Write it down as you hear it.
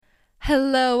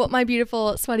Hello, my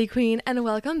beautiful sweaty queen, and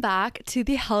welcome back to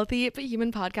the Healthy But Human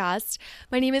podcast.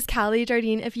 My name is Callie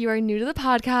Jardine. If you are new to the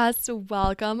podcast,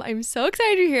 welcome. I'm so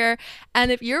excited you're here. And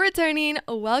if you're returning,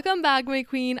 welcome back, my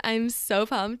queen. I'm so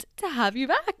pumped to have you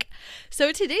back.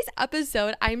 So today's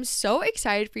episode, I'm so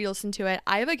excited for you to listen to it.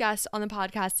 I have a guest on the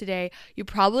podcast today. You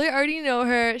probably already know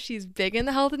her. She's big in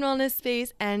the health and wellness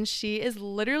space, and she is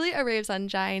literally a ray of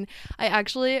sunshine. I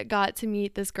actually got to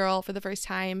meet this girl for the first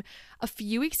time a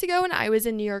few weeks ago when I was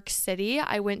in New York City.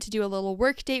 I went to do a little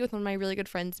work date with one of my really good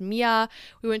friends, Mia.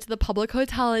 We went to the public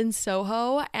hotel in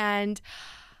Soho, and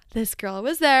this girl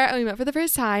was there, and we met for the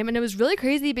first time. And it was really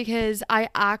crazy because I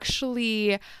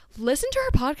actually listened to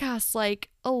her podcast like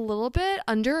a little bit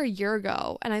under a year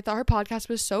ago, and I thought her podcast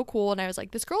was so cool, and I was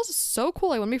like, this girl's so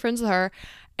cool, I want to be friends with her.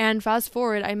 And fast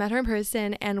forward, I met her in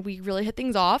person and we really hit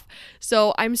things off.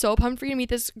 So I'm so pumped for you to meet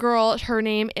this girl. Her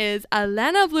name is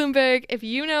Allana Blumberg. If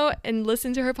you know and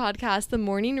listen to her podcast, The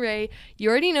Morning Ray,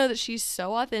 you already know that she's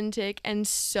so authentic and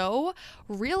so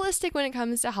realistic when it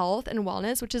comes to health and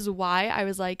wellness, which is why I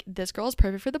was like, this girl is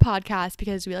perfect for the podcast,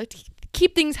 because we like to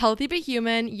keep things healthy but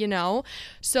human, you know?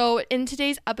 So in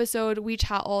today's episode, we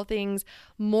chat all things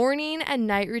morning and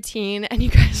night routine, and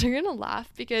you guys are gonna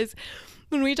laugh because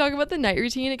when we talk about the night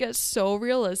routine, it gets so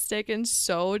realistic and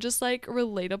so just like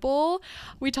relatable.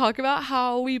 We talk about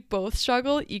how we both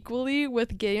struggle equally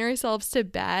with getting ourselves to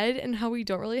bed and how we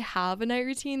don't really have a night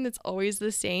routine that's always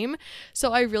the same.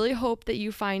 So I really hope that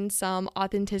you find some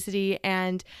authenticity,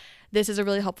 and this is a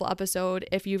really helpful episode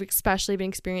if you've especially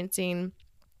been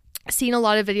seen a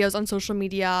lot of videos on social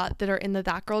media that are in the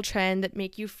that girl trend that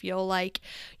make you feel like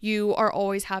you are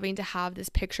always having to have this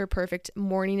picture perfect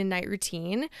morning and night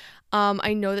routine.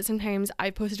 I know that sometimes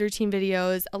I've posted routine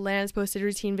videos, Alana's posted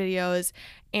routine videos,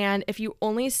 and if you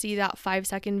only see that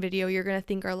 5-second video, you're going to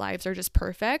think our lives are just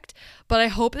perfect. But I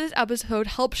hope this episode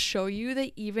helps show you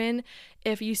that even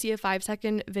if you see a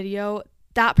 5-second video,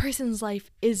 that person's life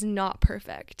is not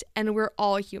perfect, and we're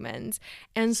all humans,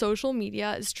 and social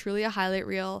media is truly a highlight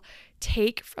reel.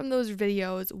 Take from those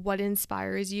videos what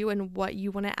inspires you and what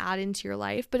you want to add into your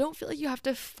life, but don't feel like you have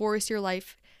to force your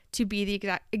life to be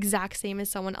the exact same as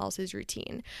someone else's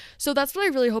routine. So that's what I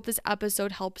really hope this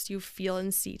episode helps you feel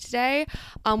and see today.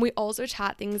 We also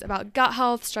chat things about gut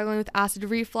health, struggling with acid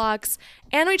reflux,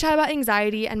 and we chat about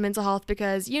anxiety and mental health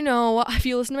because, you know, if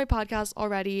you listen to my podcast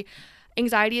already,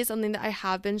 anxiety is something that I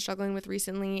have been struggling with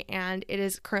recently, and it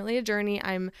is currently a journey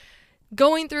I'm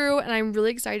going through, and I'm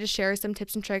really excited to share some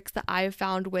tips and tricks that I have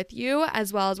found with you,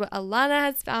 as well as what Allana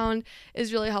has found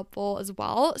is really helpful as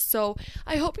well. So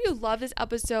I hope you love this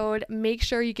episode. Make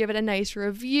sure you give it a nice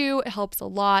review. It helps a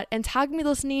lot, and tag me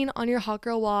listening on your hot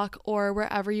girl walk or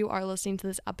wherever you are listening to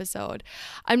this episode.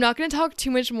 I'm not going to talk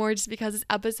too much more just because this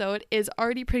episode is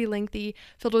already pretty lengthy,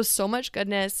 filled with so much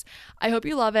goodness. I hope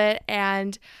you love it,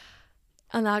 and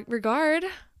in that regard,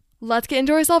 let's get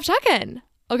into our self-check-in,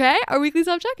 okay? Our weekly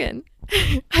self-check-in.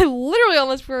 I literally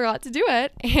almost forgot to do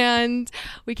it, and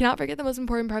we cannot forget the most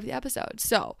important part of the episode.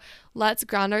 So let's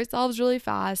ground ourselves really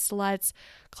fast. Let's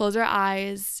close our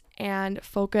eyes and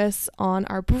focus on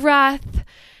our breath.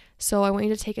 So I want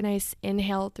you to take a nice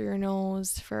inhale through your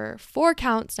nose for 4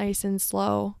 counts, nice and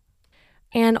slow.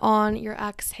 And on your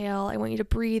exhale, I want you to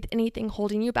breathe anything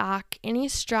holding you back, any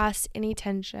stress, any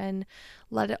tension,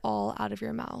 let it all out of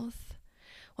your mouth.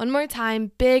 One more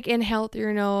time, big inhale through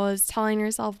your nose, telling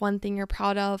yourself one thing you're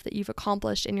proud of that you've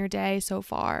accomplished in your day so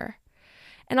far.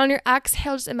 And on your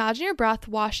exhale, just imagine your breath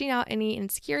washing out any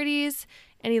insecurities,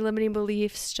 any limiting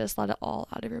beliefs, just let it all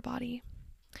out of your body.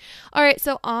 All right,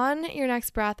 so on your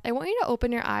next breath, I want you to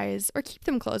open your eyes or keep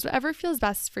them closed, whatever feels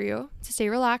best for you, to stay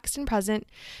relaxed and present.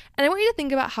 And I want you to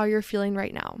think about how you're feeling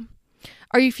right now.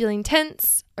 Are you feeling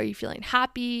tense? Are you feeling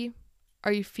happy?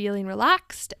 Are you feeling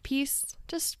relaxed, at peace?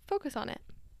 Just focus on it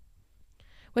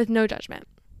with no judgment.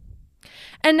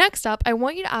 And next up, I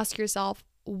want you to ask yourself,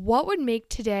 what would make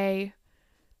today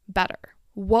better?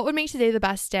 What would make today the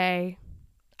best day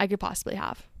I could possibly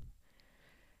have?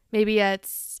 Maybe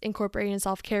it's incorporating a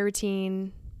self-care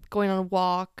routine, going on a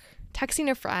walk, texting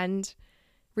a friend,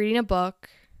 reading a book,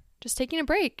 just taking a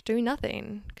break, doing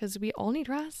nothing, because we all need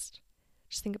rest.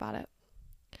 Just think about it.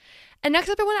 And next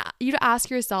up, I want you to ask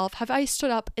yourself, have I stood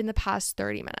up in the past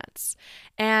 30 minutes?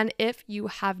 And if you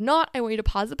have not, I want you to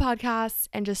pause the podcast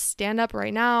and just stand up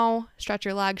right now, stretch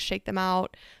your legs, shake them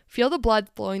out, feel the blood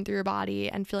flowing through your body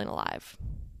and feeling alive.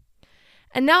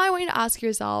 And now I want you to ask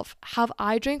yourself, have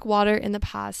I drank water in the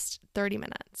past 30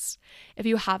 minutes? If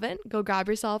you haven't, go grab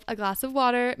yourself a glass of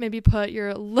water, maybe put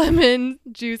your lemon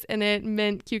juice in it,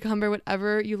 mint, cucumber,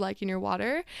 whatever you like in your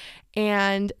water,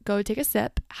 and go take a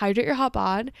sip, hydrate your hot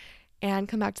bod, and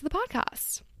come back to the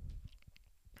podcast.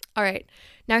 All right.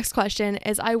 Next question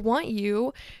is I want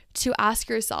you to ask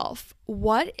yourself,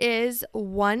 what is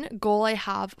one goal I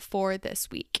have for this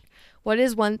week? What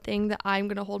is one thing that I'm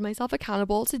going to hold myself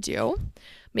accountable to do?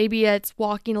 Maybe it's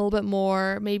walking a little bit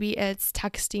more. Maybe it's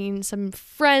texting some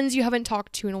friends you haven't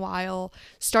talked to in a while.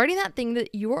 Starting that thing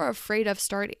that you are afraid of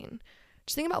starting.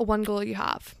 Just think about one goal you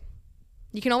have.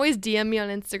 You can always DM me on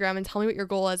Instagram and tell me what your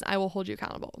goal is. And I will hold you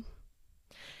accountable.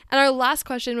 And our last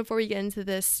question before we get into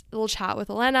this little chat with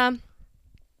Allana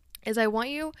is I want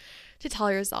you to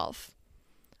tell yourself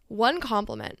one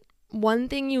compliment, one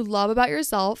thing you love about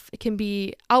yourself. It can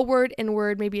be outward,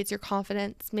 inward. Maybe it's your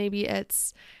confidence. Maybe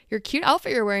it's your cute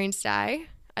outfit you're wearing today.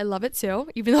 I love it too.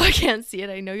 Even though I can't see it,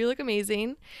 I know you look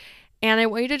amazing. And I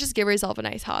want you to just give yourself a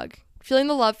nice hug. Feeling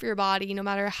the love for your body, no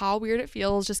matter how weird it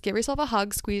feels, just give yourself a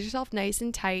hug, squeeze yourself nice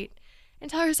and tight, and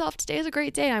tell yourself today is a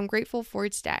great day. I'm grateful for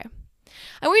today.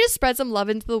 I want you to spread some love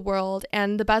into the world,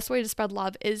 and the best way to spread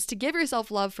love is to give yourself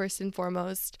love first and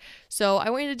foremost. So I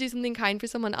want you to do something kind for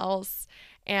someone else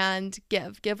and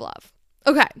give love.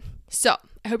 Okay, so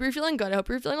I hope you're feeling good. I hope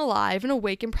you're feeling alive and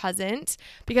awake and present,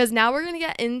 because now we're going to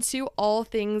get into all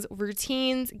things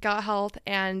routines, gut health,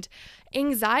 and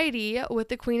anxiety with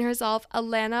the queen herself,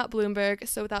 Allana Blumberg.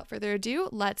 So without further ado,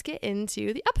 let's get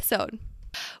into the episode.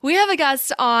 We have a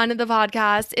guest on the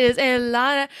podcast. It is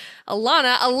Allana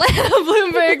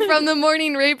Blumberg from the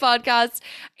Morning Rate podcast.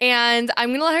 And I'm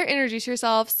going to let her introduce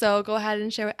herself. So go ahead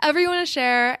and share whatever you want to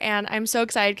share. And I'm so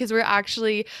excited because we're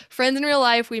actually friends in real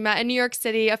life. We met in New York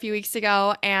City a few weeks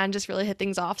ago and just really hit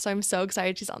things off. So I'm so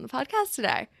excited she's on the podcast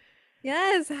today.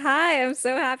 Yes, hi. I'm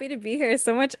so happy to be here.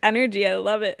 So much energy. I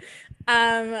love it.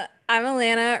 I'm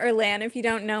Allana, or Lan if you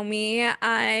don't know me.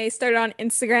 I started on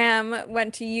Instagram,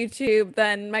 went to YouTube,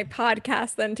 then my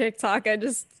podcast, then TikTok. I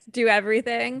just do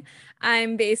everything.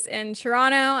 I'm based in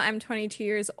Toronto. I'm 22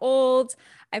 years old.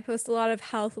 I post a lot of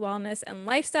health, wellness, and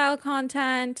lifestyle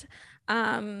content.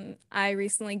 I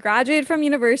recently graduated from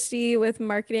university with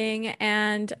marketing,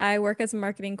 and I work as a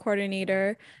marketing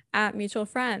coordinator at Mutual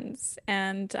Friends.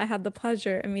 And I had the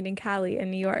pleasure of meeting Callie in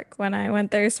New York when I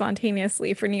went there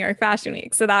spontaneously for New York Fashion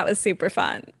Week. So that was super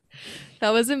fun. That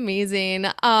was amazing.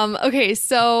 Okay,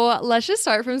 so let's just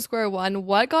start from square one.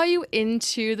 What got you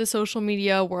into the social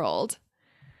media world?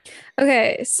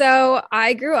 Okay, so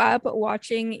I grew up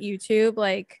watching YouTube.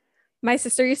 Like, my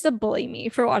sister used to bully me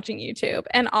for watching YouTube,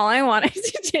 and all I wanted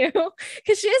to do,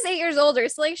 because she is 8 years older,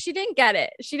 so like she didn't get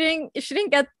it. She didn't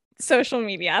get social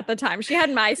media at the time. She had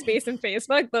MySpace and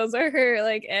Facebook. Those are her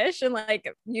like ish, and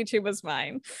like YouTube was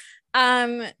mine.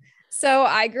 So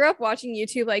I grew up watching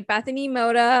YouTube, like Bethany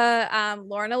Moda,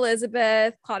 Lauren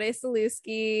Elizabeth, Claudia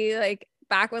Saluski, like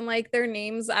back when like their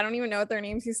names, I don't even know what their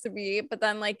names used to be, but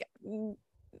then like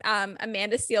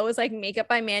Amanda Steele was like Makeup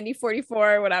by Mandy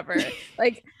 44 or whatever.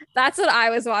 Like that's what I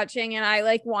was watching, and I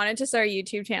like wanted to start a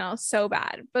YouTube channel so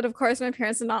bad, but of course my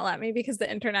parents did not let me because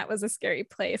the internet was a scary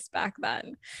place back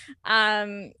then.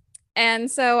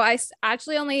 And so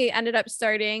actually only ended up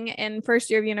starting in first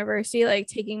year of university, like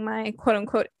taking my quote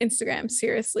unquote Instagram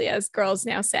seriously, as girls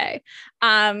now say.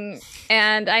 And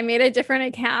I made a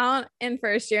different account in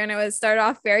first year, and it was started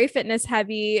off very fitness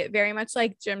heavy, very much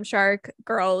like Gymshark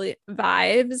girl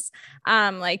vibes,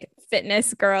 like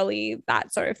fitness girly,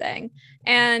 that sort of thing.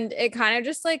 And it kind of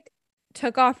just like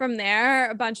took off from there.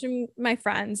 A bunch of my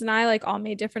friends and I like all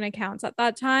made different accounts at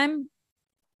that time.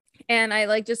 And I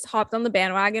like just hopped on the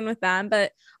bandwagon with them.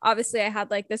 But obviously I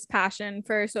had like this passion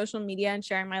for social media and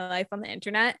sharing my life on the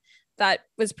internet that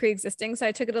was pre-existing. So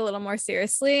I took it a little more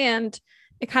seriously, and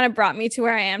it kind of brought me to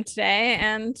where I am today.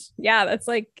 And yeah, that's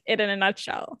like it in a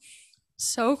nutshell.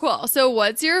 So cool. So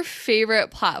what's your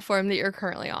favorite platform that you're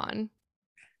currently on?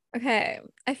 Okay.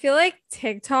 I feel like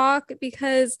TikTok,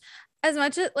 because as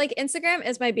much as like Instagram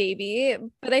is my baby,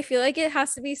 but I feel like it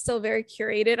has to be still very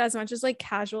curated as much as like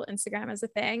casual Instagram is a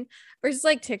thing, versus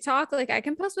like TikTok. Like I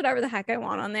can post whatever the heck I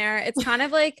want on there. It's kind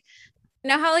of like, you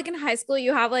know how like in high school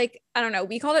you have like, I don't know,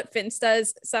 we called it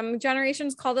Finstas. Some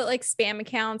generations called it like spam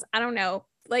accounts. I don't know,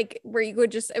 like where you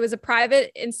would just, it was a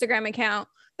private Instagram account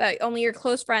that only your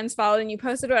close friends followed, and you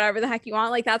posted whatever the heck you want.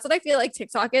 Like that's what I feel like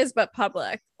TikTok is, but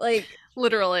public. Like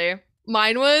Literally.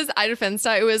 Mine was, I defense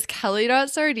it was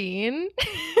Kelly.Sardine.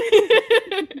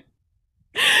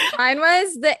 Mine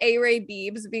was the A-Ray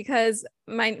Beebs, because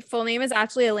my full name is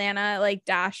actually Allana like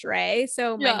dash Ray.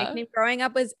 So my nickname growing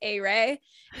up was A-Ray.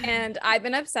 And I've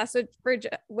been obsessed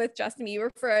with Justin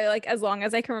Bieber for like as long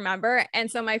as I can remember. And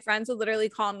so my friends would literally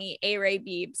call me A-Ray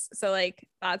Beebs. So like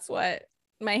that's what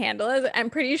my handle is. I'm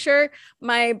pretty sure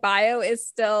my bio is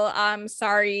still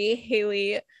sorry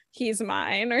Haley, he's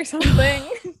mine or something.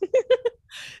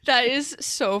 That is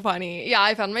so funny. Yeah,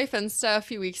 I found my Finsta a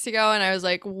few weeks ago and I was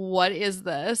like, what is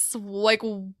this? Like,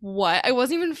 what? I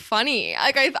wasn't even funny.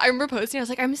 Like, I remember posting, I was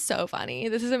like, I'm so funny.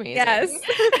 This is amazing. Yes.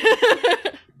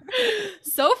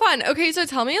 So fun. Okay, so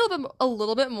tell me a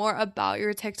little bit more about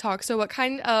your TikTok. So what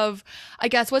kind of, I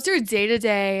guess, what's your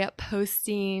day-to-day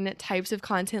posting types of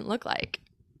content look like?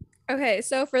 Okay,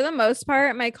 so for the most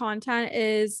part, my content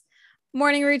is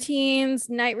morning routines,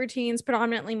 night routines,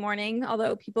 predominantly morning,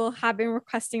 although people have been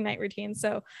requesting night routines.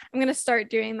 So I'm going to start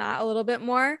doing that a little bit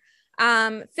more.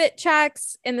 Fit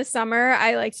checks in the summer.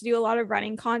 I like to do a lot of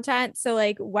running content. So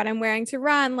like what I'm wearing to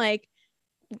run, like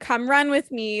come run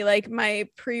with me, like my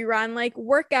pre-run like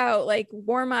workout, like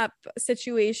warm up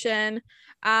situation,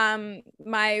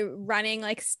 my running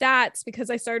like stats, because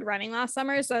I started running last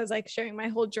summer, so I was like sharing my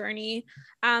whole journey,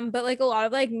 but like a lot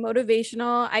of like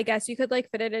motivational, I guess you could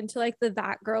like fit it into like the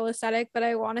that girl aesthetic, but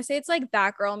I want to say it's like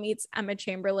that girl meets Emma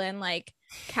Chamberlain like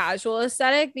casual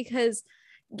aesthetic, because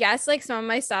yes, like some of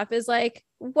my stuff is like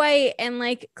white and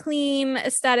like clean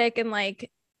aesthetic and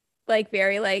like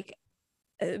very like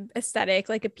aesthetic,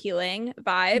 like appealing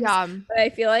vibes, Yeah. but I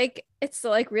feel like it's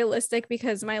still like realistic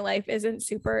because my life isn't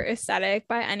super aesthetic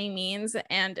by any means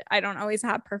and I don't always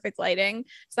have perfect lighting,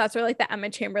 so that's where like the Emma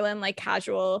Chamberlain like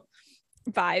casual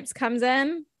vibes comes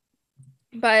in,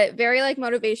 but very like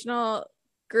motivational.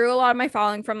 Grew a lot of my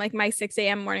following from like my 6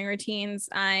 a.m. morning routines.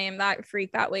 I am that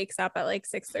freak that wakes up at like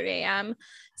 6:30 a.m.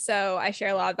 So I share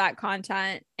a lot of that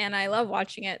content and I love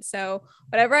watching it. So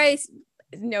whatever I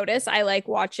notice I like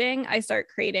watching, I start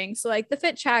creating. So like the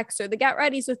fit checks or the get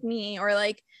readies with me or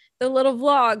like the little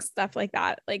vlogs, stuff like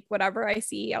that. Like whatever I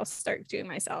see, I'll start doing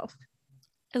myself.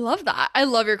 I love that. I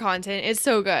love your content. It's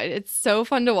so good. It's so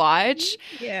fun to watch.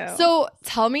 Yeah. So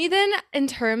tell me then, in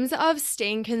terms of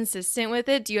staying consistent with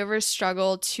it, do you ever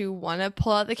struggle to want to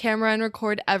pull out the camera and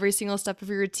record every single step of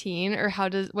your routine, or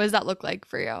what does that look like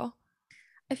for you?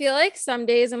 I feel like some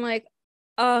days I'm like,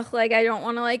 oh, like I don't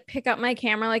want to like pick up my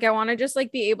camera. Like I want to just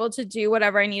like be able to do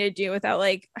whatever I need to do without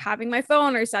like having my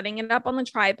phone or setting it up on the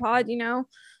tripod, you know?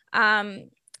 Um,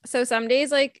 so some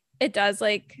days like it does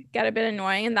like get a bit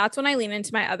annoying, and that's when I lean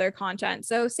into my other content.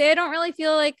 So say I don't really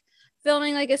feel like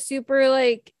filming like a super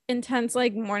like intense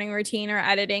like morning routine or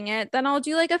editing it, then I'll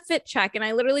do like a fit check and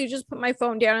I literally just put my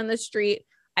phone down in the street,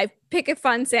 I pick a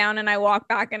fun sound and I walk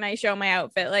back and I show my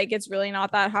outfit. Like it's really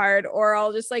not that hard. Or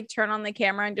I'll just like turn on the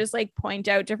camera and just like point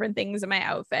out different things in my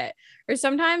outfit. Or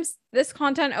sometimes this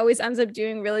content always ends up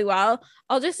doing really well.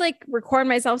 I'll just like record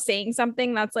myself saying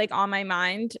something that's like on my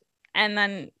mind and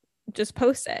then just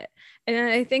post it. And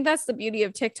I think that's the beauty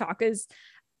of TikTok is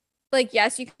like,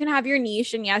 yes, you can have your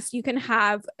niche and yes, you can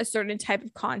have a certain type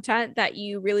of content that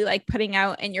you really like putting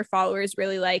out and your followers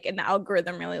really like and the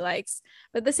algorithm really likes.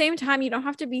 But at the same time, you don't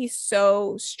have to be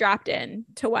so strapped in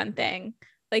to one thing.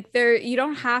 Like there, you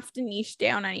don't have to niche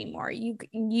down anymore.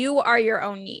 You are your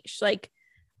own niche. Like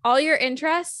all your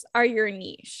interests are your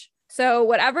niche. So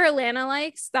whatever Allana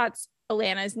likes, that's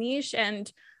Allana's niche. And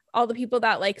all the people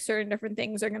that like certain different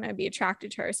things are going to be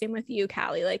attracted to her. Same with you,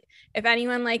 Callie. Like if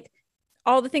anyone like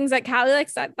all the things that Callie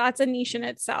likes, that's a niche in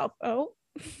itself. Oh,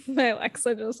 my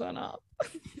Alexa just went off.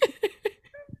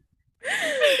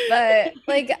 But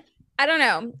like, I don't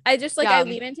know. I just like I Yeah.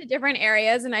 lean into different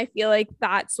areas and I feel like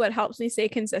that's what helps me stay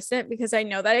consistent because I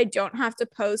know that I don't have to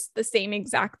post the same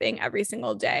exact thing every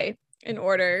single day in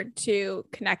order to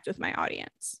connect with my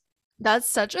audience. That's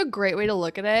such a great way to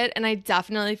look at it. And I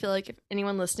definitely feel like if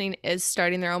anyone listening is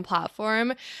starting their own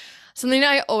platform, something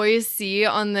I always see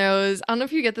on those, I don't know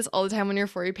if you get this all the time on your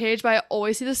For You page, but I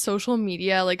always see the social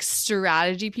media like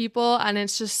strategy people, and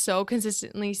it's just so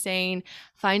consistently saying,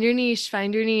 find your niche,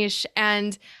 find your niche.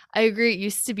 And I agree, it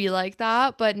used to be like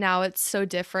that, but now it's so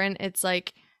different. It's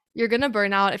like you're going to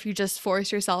burn out if you just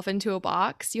force yourself into a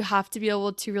box. You have to be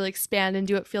able to really expand and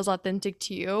do what feels authentic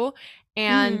to you.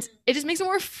 And it just makes it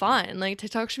more fun. Like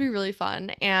TikTok should be really fun.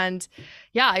 And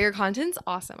yeah, your content's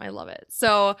awesome. I love it.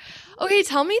 So, okay,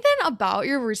 tell me then about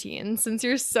your routine since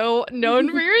you're so known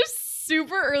for your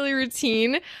super early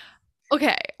routine.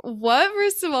 Okay, what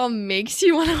first of all makes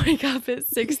you want to wake up at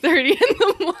 6:30 in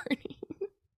the morning?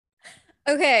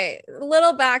 Okay,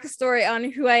 little backstory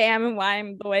on who I am and why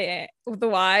I'm the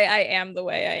why I am the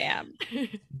way I am.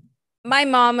 My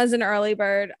mom was an early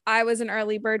bird. I was an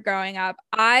early bird growing up.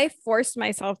 I forced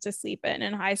myself to sleep in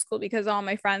high school because all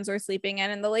my friends were sleeping in,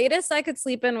 and the latest I could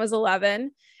sleep in was 11,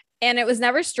 and it was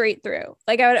never straight through.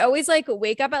 Like I would always like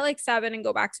wake up at like 7 and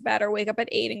go back to bed, or wake up at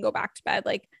 8 and go back to bed.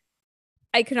 Like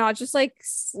I could not just like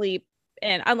sleep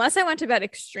in unless I went to bed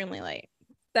extremely late.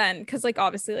 Then, because like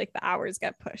obviously like the hours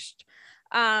get pushed.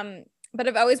 But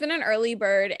I've always been an early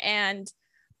bird, and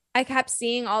I kept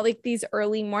seeing all like these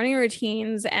early morning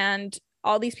routines and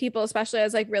all these people, especially I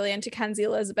was like really into Kenzie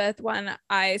Elizabeth when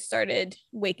I started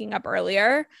waking up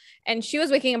earlier, and she was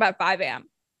waking up at 5 a.m.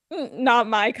 Not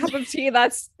my cup of tea.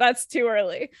 That's too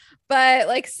early. But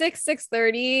like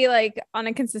 6:30, like on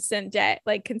a consistent day,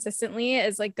 like consistently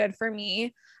is like good for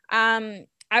me.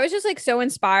 I was just like so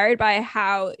inspired by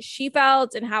how she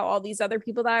felt and how all these other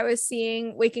people that I was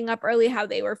seeing waking up early, how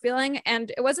they were feeling.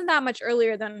 And it wasn't that much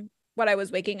earlier than what I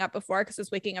was waking up before, because I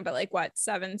was waking up at like what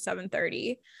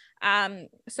 7:30.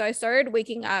 So I started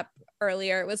waking up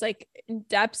earlier. It was like in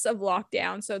depths of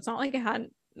lockdown, so it's not like I had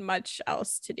much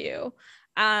else to do.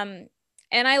 And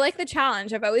I like the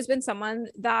challenge. I've always been someone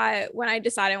that when I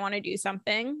decide I want to do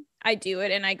something, I do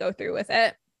it and I go through with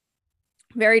it.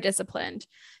 Very disciplined.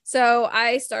 So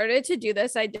I started to do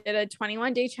this. I did a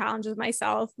 21-day challenge with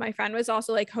myself. My friend was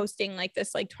also like hosting like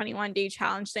this like 21-day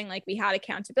challenge thing. Like we had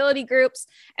accountability groups,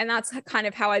 and that's kind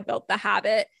of how I built the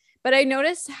habit. But I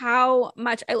noticed how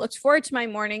much I looked forward to my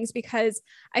mornings, because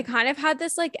I kind of had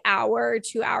this like hour or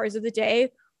 2 hours of the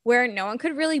day where no one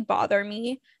could really bother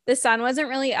me. The sun wasn't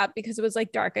really up because it was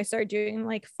like dark. I started doing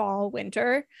like fall,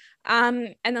 winter.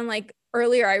 And then like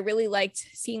earlier, I really liked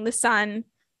seeing the sun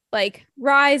like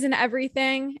rise and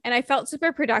everything. And I felt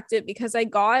super productive because I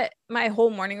got my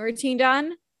whole morning routine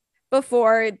done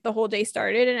before the whole day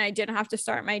started. And I didn't have to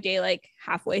start my day like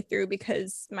halfway through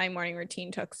because my morning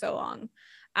routine took so long.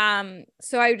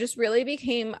 So I just really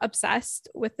became obsessed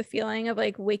with the feeling of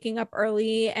like waking up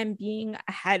early and being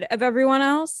ahead of everyone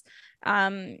else.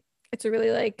 It's a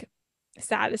really like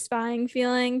satisfying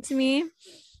feeling to me,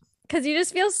 because you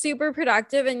just feel super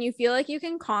productive and you feel like you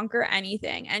can conquer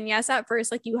anything. And yes, at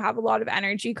first, like you have a lot of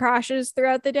energy crashes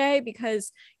throughout the day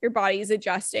because your body is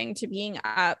adjusting to being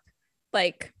up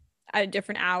like at a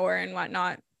different hour and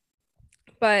whatnot.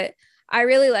 But I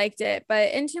really liked it.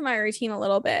 But into my routine a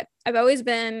little bit, I've always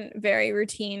been very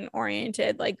routine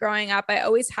oriented. Like growing up, I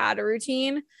always had a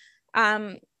routine.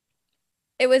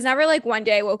 It was never like one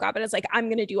day I woke up and it's like, I'm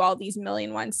going to do all these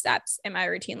million one steps in my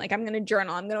routine. Like I'm going to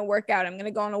journal, I'm going to work out, I'm going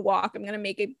to go on a walk, I'm going to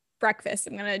make a breakfast,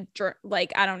 I'm going to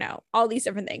like, I don't know, all these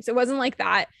different things. It wasn't like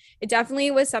that. It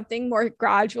definitely was something more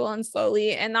gradual and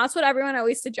slowly. And that's what everyone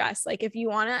always suggests. Like if you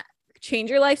want to change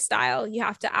your lifestyle, you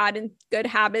have to add in good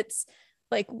habits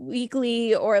like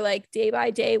weekly or like day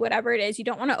by day, whatever it is. You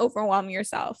don't want to overwhelm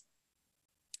yourself.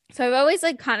 So I've always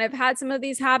like kind of had some of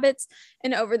these habits,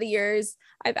 and over the years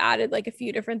I've added like a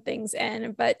few different things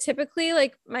in, but typically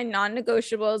like my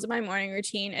non-negotiables of my morning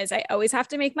routine is I always have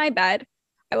to make my bed.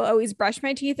 I will always brush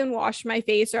my teeth and wash my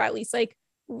face, or at least like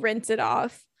rinse it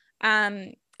off.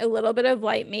 A little bit of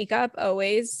light makeup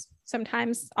always,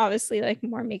 sometimes obviously like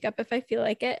more makeup if I feel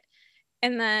like it.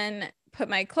 And then put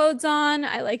my clothes on.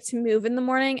 I like to move in the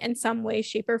morning in some way,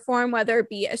 shape, or form, whether it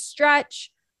be a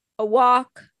stretch, a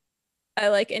walk, a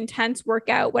like intense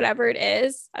workout, whatever it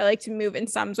is. I like to move in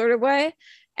some sort of way.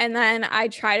 And then I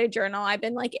try to journal. I've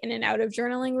been like in and out of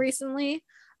journaling recently,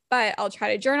 but I'll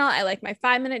try to journal. I like my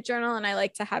 5-minute journal, and I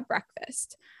like to have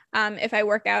breakfast. If I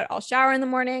work out, I'll shower in the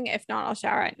morning. If not, I'll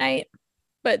shower at night.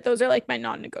 But those are like my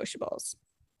non-negotiables.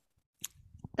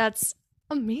 That's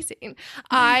amazing.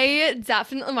 I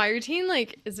definitely, my routine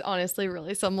like is honestly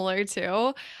really similar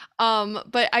too.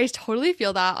 But I totally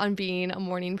feel that on being a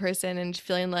morning person and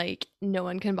feeling like no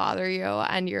one can bother you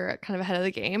and you're kind of ahead of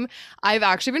the game. I've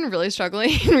actually been really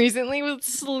struggling recently with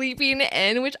sleeping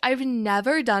in, which I've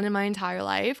never done in my entire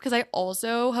life, because I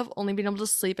also have only been able to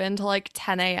sleep in until like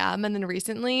 10 a.m. And then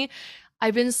recently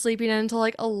I've been sleeping in until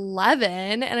like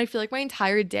 11, and I feel like my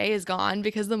entire day is gone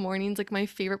because the morning's like my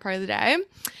favorite part of the day.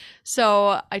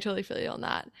 So I totally feel you on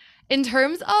that. In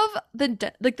terms of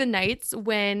the nights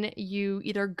when you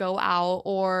either go out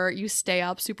or you stay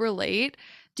up super late,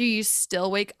 do you still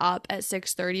wake up at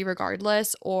 6:30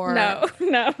 regardless, or No,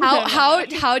 no, how no, no, how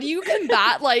no. how do you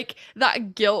combat like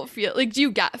that guilt feel? Like do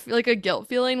you get like a guilt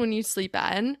feeling when you sleep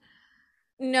in?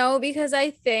 No, because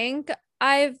I think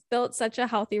I've built such a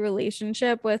healthy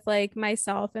relationship with like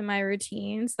myself and my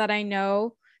routines that I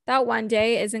know that one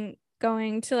day isn't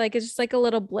going to like, it's just like a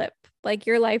little blip. Like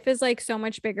your life is like so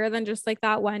much bigger than just like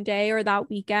that one day or that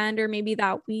weekend or maybe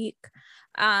that week.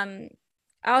 Um,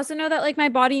 I also know that like my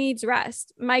body needs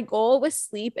rest. My goal with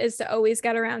sleep is to always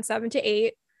get around 7 to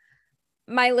 8.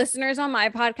 My listeners on my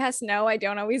podcast know I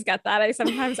don't always get that. I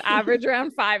sometimes average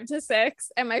around 5 to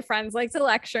 6, and my friends like to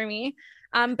lecture me.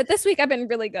 But this week I've been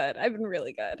really good. I've been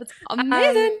really good. That's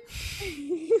amazing.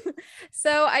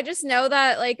 So I just know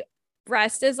that like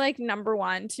rest is like number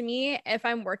one to me. If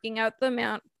I'm working out the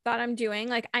amount that I'm doing,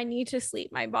 like I need to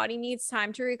sleep. My body needs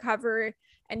time to recover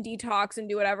and detox and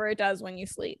do whatever it does when you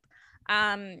sleep.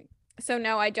 So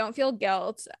no, I don't feel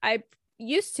guilt. I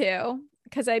used to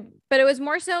but it was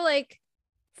more so like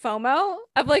FOMO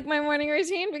of like my morning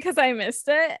routine because I missed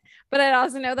it. But I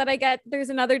also know that there's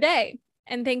another day.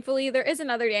 And thankfully there is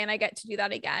another day and I get to do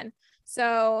that again.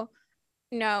 So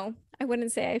no, I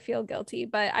wouldn't say I feel guilty,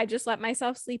 but I just let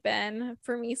myself sleep in.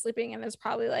 For me, sleeping in is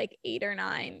probably like 8 or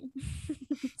 9.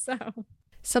 So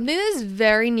Something that is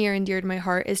very near and dear to my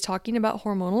heart is talking about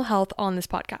hormonal health on this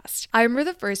podcast. I remember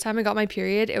the first time I got my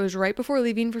period, it was right before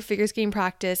leaving for figure skating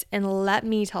practice, and let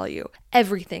me tell you,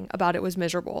 everything about it was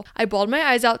miserable. I bawled my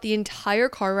eyes out the entire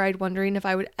car ride wondering if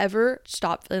I would ever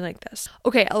stop feeling like this.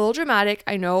 Okay, a little dramatic,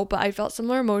 I know, but I felt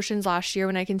similar emotions last year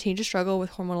when I continued to struggle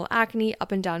with hormonal acne,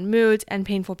 up and down moods, and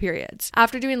painful periods.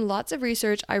 After doing lots of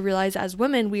research, I realized as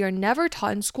women, we are never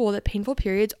taught in school that painful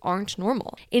periods aren't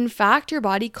normal. In fact, your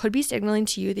body could be signaling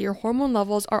to you that your hormone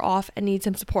levels are off and need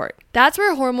some support. That's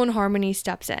where Hormone Harmony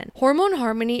steps in. Hormone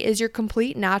Harmony is your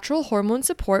complete natural hormone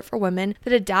support for women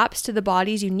that adapts to the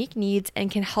body's unique needs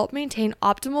and can help maintain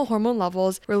optimal hormone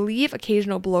levels, relieve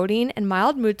occasional bloating and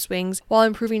mild mood swings while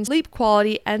improving sleep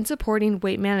quality and supporting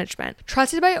weight management.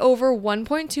 Trusted by over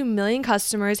 1.2 million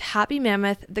customers, Happy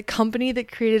Mammoth, the company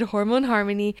that created Hormone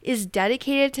Harmony, is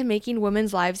dedicated to making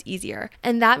women's lives easier.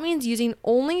 And that means using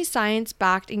only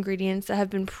science-backed ingredients that have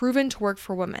been proven to work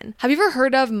for women. Have you ever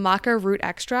heard of maca root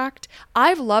extract?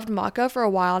 I've loved maca for a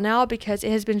while now because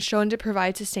it has been shown to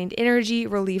provide sustained energy,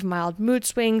 relieve mild mood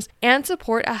swings, and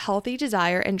support a healthy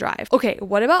desire and drive. Okay,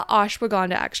 what about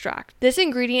ashwagandha extract? This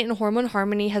ingredient in Hormone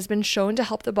Harmony has been shown to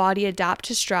help the body adapt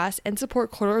to stress and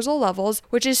support cortisol levels,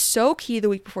 which is so key the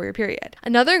week before your period.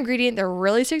 Another ingredient that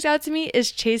really sticks out to me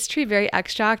is chaste tree berry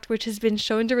extract, which has been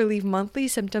shown to relieve monthly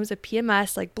symptoms of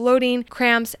PMS like bloating,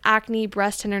 cramps, acne,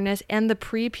 breast tenderness, and the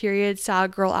pre-period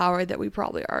sad girl hour that we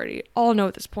probably already all know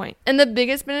at this point. And the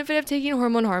biggest benefit of taking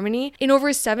Hormone Harmony, in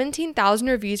over 17,000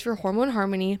 reviews for Hormone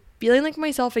Harmony, feeling like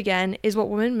myself again is what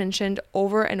women mentioned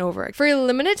over and over. For a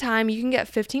limited time, you can get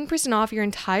 15% off your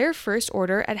entire first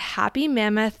order at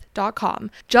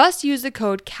happymammoth.com. Just use the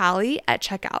code CALLIE at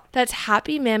checkout. That's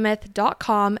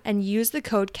happymammoth.com and use the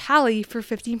code CALLIE for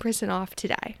 15% off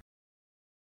today.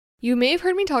 You may have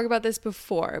heard me talk about this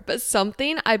before, but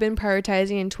something I've been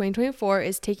prioritizing in 2024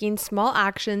 is taking small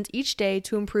actions each day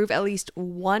to improve at least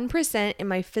 1% in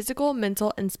my physical,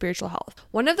 mental, and spiritual health.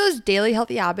 One of those daily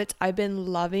healthy habits I've been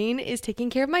loving is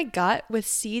taking care of my gut with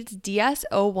Seed's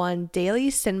DS-01 Daily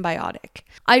Symbiotic.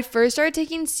 I first started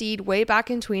taking Seed way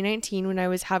back in 2019 when I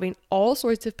was having all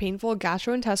sorts of painful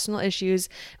gastrointestinal issues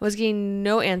and was getting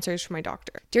no answers from my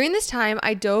doctor. During this time,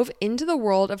 I dove into the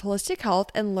world of holistic health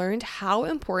and learned how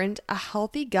important a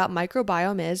healthy gut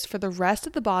microbiome is for the rest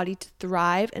of the body to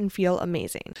thrive and feel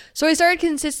amazing. So I started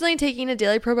consistently taking a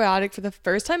daily probiotic for the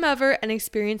first time ever and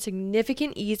experienced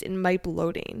significant ease in my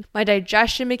bloating. My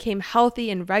digestion became healthy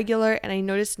and regular, and I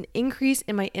noticed an increase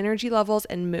in my energy levels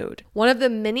and mood. One of the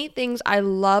many things I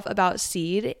love about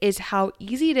Seed is how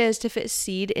easy it is to fit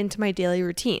Seed into my daily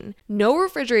routine. No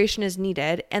refrigeration is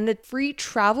needed, and the free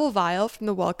travel vial from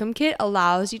the welcome kit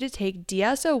allows you to take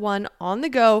DS-01 on the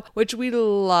go, which we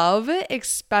love,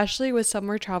 especially with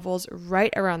summer travels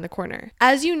right around the corner.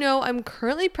 As you know, I'm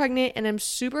currently pregnant and I'm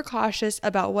super cautious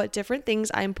about what different things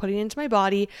I'm putting into my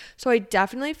body, so I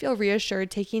definitely feel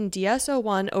reassured taking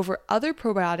DS-01 over other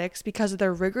probiotics because of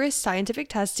their rigorous scientific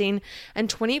testing and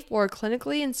 24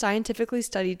 clinically and scientifically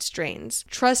studied strains.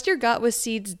 Trust your gut with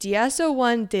Seed's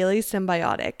DS-01 Daily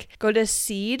Symbiotic. Go to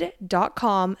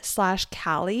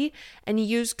seed.com/Callie and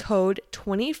use code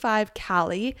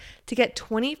 25Callie to get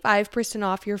 25%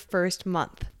 off your first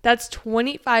month. That's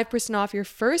 25% off your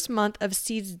first month of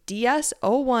Seed's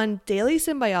DS-01 Daily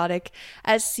Symbiotic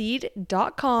at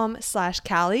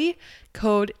seed.com/Callie,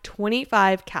 code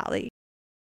 25Callie.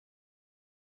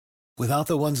 Without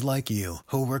the ones like you,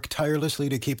 who work tirelessly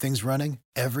to keep things running,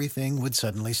 everything would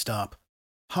suddenly stop.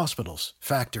 Hospitals,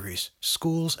 factories,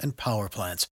 schools, and power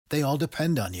plants, they all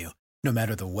depend on you. No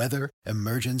matter the weather,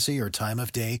 emergency, or time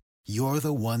of day, you're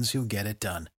the ones who get it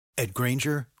done. At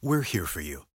Grainger, we're here for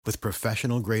you with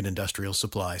professional-grade industrial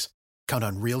supplies. Count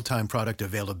on real-time product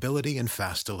availability and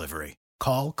fast delivery.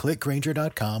 Call, click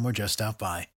Grainger.com, or just stop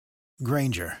by.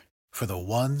 Grainger, for the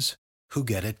ones who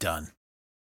get it done.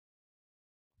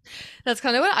 That's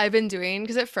kind of what I've been doing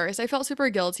because at first I felt super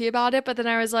guilty about it, but then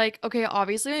I was like, okay,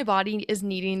 obviously my body is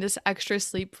needing this extra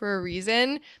sleep for a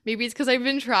reason. Maybe it's because I've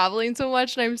been traveling so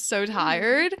much and I'm so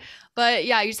tired. But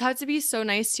yeah, you just have to be so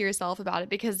nice to yourself about it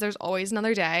because there's always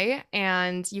another day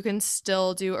and you can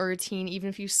still do a routine even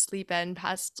if you sleep in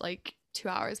past like 2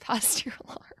 hours past your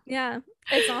alarm. Yeah,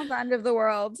 it's not the end of the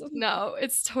world. No,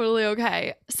 it's totally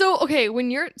okay. So, okay,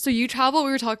 you travel,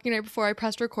 we were talking right before I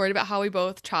pressed record about how we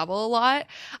both travel a lot.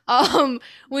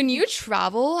 When you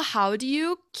travel, how do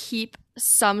you keep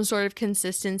some sort of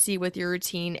consistency with your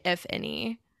routine, if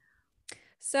any?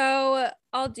 So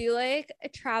I'll do like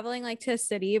traveling like to a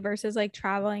city versus like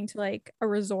traveling to like a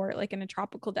resort, like in a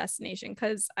tropical destination,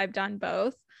 because I've done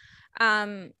both.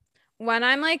 Um, when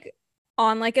I'm like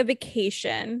on like a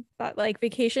vacation, but like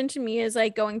vacation to me is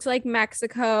like going to like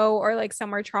Mexico or like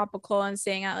somewhere tropical and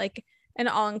staying at like an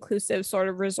all-inclusive sort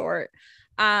of resort.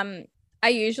 Um, I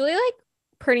usually like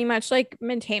pretty much like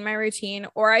maintain my routine,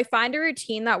 or I find a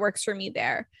routine that works for me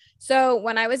there. So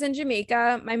when I was in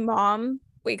Jamaica, my mom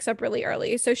wakes up really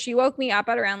early. So she woke me up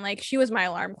at around like, she was my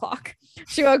alarm clock.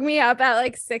 She woke me up at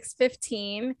like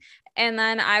 6:15, and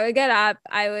then I would get up,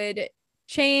 I would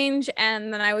change,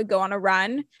 and then I would go on a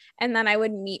run, and then I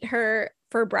would meet her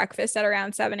for breakfast at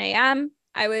around 7 a.m.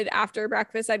 I would, after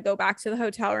breakfast, I'd go back to the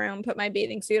hotel room, put my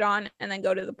bathing suit on, and then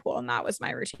go to the pool. And that was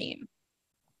my routine.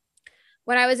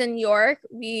 When I was in New York,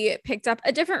 we picked up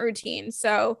a different routine.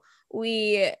 So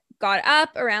we got up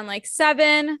around like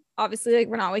 7. Obviously, like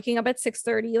we're not waking up at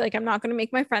 6:30. Like I'm not going to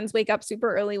make my friends wake up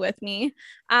super early with me.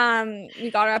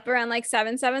 We got up around like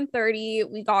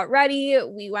 7:30. We got ready.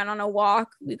 We went on a walk.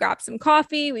 We grabbed some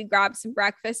coffee. We grabbed some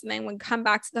breakfast, and then we'd come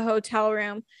back to the hotel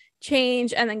room,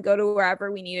 change, and then go to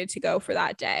wherever we needed to go for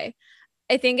that day.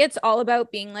 I think it's all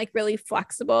about being like really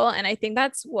flexible. And I think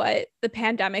that's what the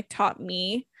pandemic taught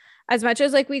me. As much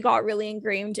as like we got really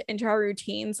ingrained into our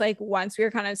routines, like once we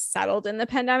were kind of settled in the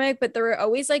pandemic, but there were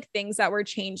always like things that were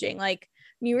changing, like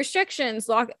new restrictions,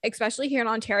 especially here in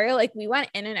Ontario. Like we went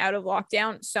in and out of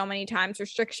lockdown so many times,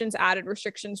 restrictions added,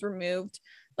 restrictions removed.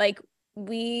 Like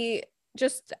we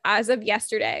just, as of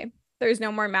yesterday, there's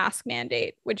no more mask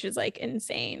mandate, which is like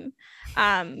insane.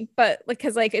 But like,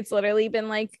 cause like it's literally been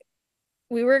like,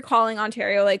 we were calling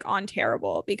Ontario like on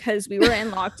terrible, because we were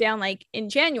in lockdown like in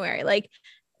January, like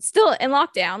still in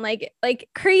lockdown, like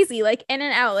crazy, like in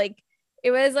and out, like it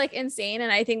was like insane.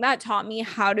 And I think that taught me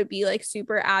how to be like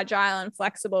super agile and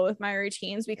flexible with my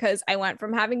routines, because I went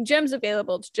from having gyms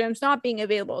available to gyms not being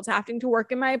available, to having to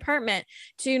work in my apartment,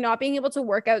 to not being able to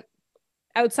work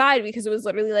outside because it was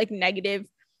literally like negative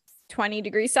 20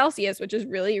 degrees Celsius, which is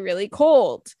really, really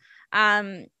cold.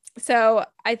 So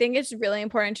I think it's really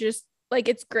important to just like,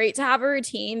 it's great to have a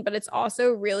routine, but it's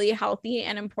also really healthy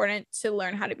and important to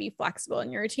learn how to be flexible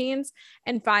in your routines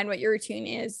and find what your routine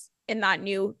is in that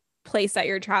new place that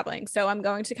you're traveling. So I'm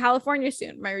going to California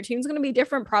soon. My routine is going to be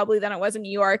different probably than it was in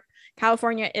New York.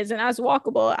 California isn't as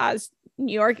walkable as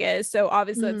New York is. So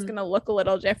obviously it's going to look a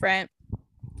little different,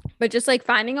 but just like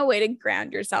finding a way to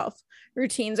ground yourself.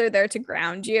 Routines are there to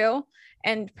ground you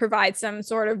and provide some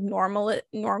sort of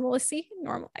normalcy.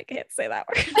 I can't say that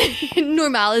word.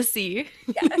 Normalcy.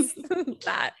 Yes,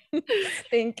 that.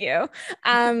 Thank you.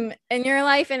 In your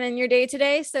life and in your day to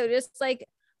day. So just like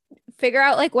figure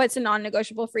out like what's a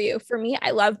non-negotiable for you. For me,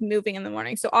 I love moving in the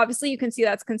morning. So obviously you can see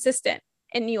that's consistent.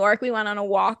 In New York, we went on a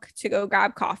walk to go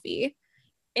grab coffee.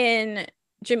 In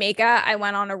Jamaica, I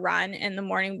went on a run in the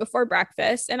morning before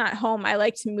breakfast. And at home, I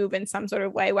like to move in some sort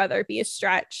of way, whether it be a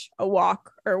stretch, a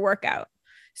walk, or a workout.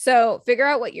 So figure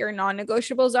out what your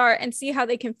non-negotiables are and see how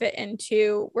they can fit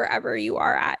into wherever you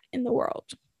are at in the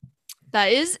world.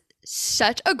 That is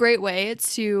such a great way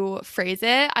to phrase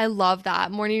it. I love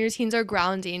that. Morning routines are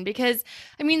grounding, because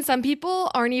I mean, some people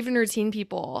aren't even routine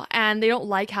people and they don't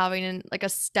like having like a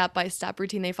step-by-step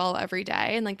routine they follow every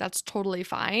day, and like that's totally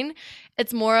fine.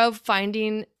 It's more of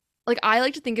finding, like, I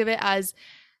like to think of it as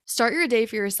start your day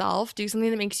for yourself, do something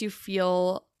that makes you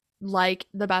feel like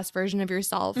the best version of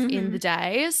yourself in the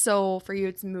day. So for you,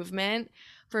 it's movement.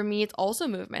 For me, it's also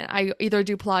movement. I either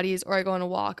do Pilates or I go on a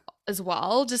walk as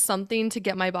well, just something to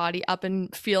get my body up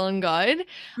and feeling good.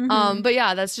 But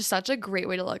yeah, that's just such a great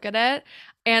way to look at it.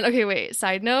 And okay, wait,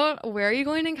 side note, where are you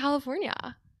going in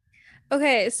California?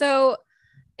 Okay, so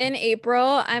in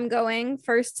April, I'm going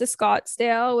first to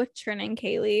Scottsdale with Trin and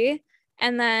Kaylee.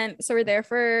 And then, so we're there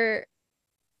for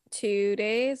 2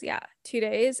 days. Yeah, 2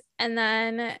 days. And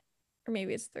then, or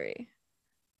maybe it's 3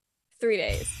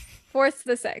 days. 4th to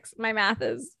the 6th. My math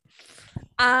is.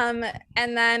 And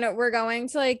then we're going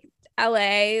to like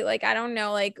LA. Like, I don't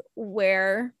know like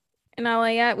where in LA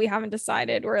yet. We haven't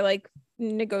decided. We're like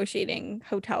negotiating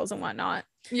hotels and whatnot.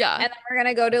 Yeah. And then we're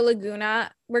gonna go to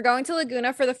Laguna. We're going to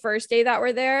Laguna for the first day that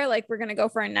we're there. Like, we're gonna go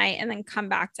for a night and then come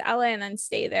back to LA and then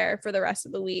stay there for the rest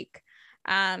of the week.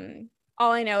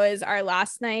 All I know is our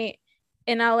last night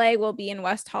in LA will be in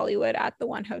West Hollywood at the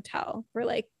one hotel for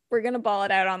like we're gonna ball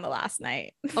it out on the last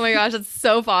night. Oh my gosh, it's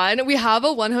so fun. We have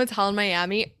one hotel in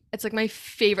Miami. It's like my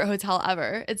favorite hotel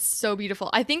ever. It's so beautiful.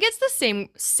 I think it's the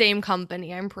same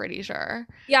company, I'm pretty sure.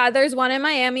 Yeah, there's one in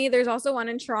Miami. There's also one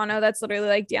in Toronto that's literally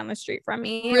like down the street from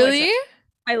me, which Really?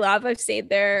 I love. I've stayed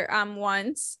there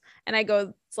once, and I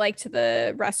go like to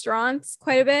the restaurants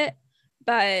quite a bit,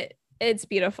 but it's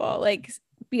beautiful, like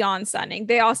beyond stunning.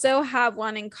 They also have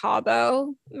one in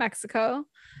Cabo, Mexico,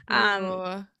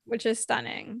 Ooh. which is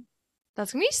stunning.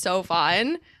 That's gonna be so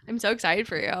fun. I'm so excited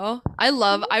for you. I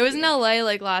was in LA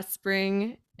like last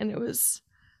spring and it was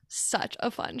such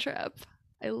a fun trip.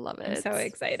 I love it. I'm so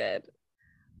excited.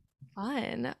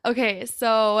 Fun. Okay,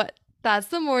 so that's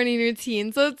the morning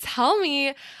routine. So tell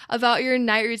me about your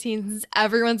night routine since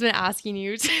everyone's been asking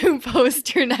you to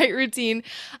post your night routine.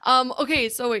 Okay,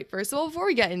 so wait, first of all, before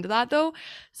we get into that though,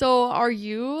 so are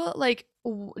you like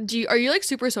are you like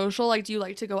super social? Like, do you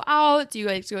like to go out? Do you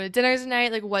like to go to dinners at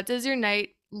night? Like, what does your night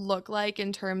look like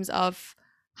in terms of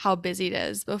how busy it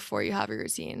is before you have your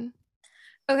routine?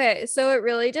 Okay, so it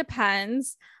really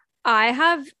depends. I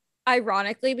have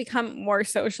ironically become more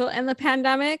social in the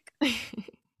pandemic.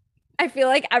 I feel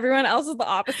like everyone else is the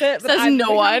opposite. Says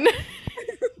no one.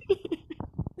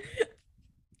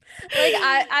 Like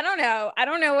I don't know. I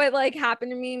don't know what like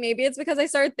happened to me. Maybe it's because I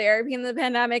started therapy in the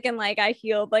pandemic and like I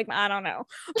healed. Like I don't know.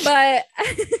 But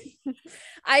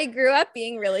I grew up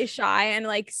being really shy and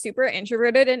like super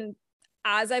introverted. And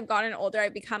as I've gotten older,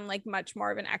 I've become like much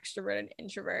more of an extroverted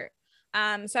introvert.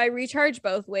 So I recharge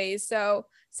both ways. So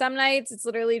some nights it's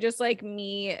literally just like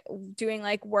me doing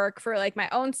like work for like my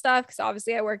own stuff, because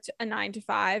obviously I worked a 9 to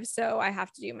 5, so I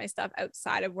have to do my stuff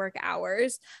outside of work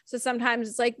hours. So sometimes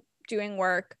it's like doing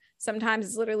work. Sometimes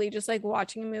it's literally just like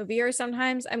watching a movie, or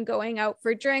sometimes I'm going out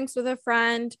for drinks with a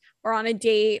friend or on a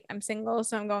date. I'm single,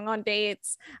 so I'm going on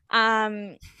dates.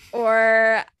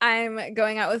 Or I'm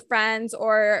going out with friends,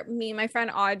 or me and my friend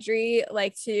Audrey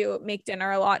like to make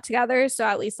dinner a lot together. So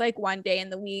at least like one day in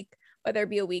the week, whether it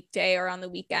be a weekday or on the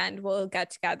weekend, we'll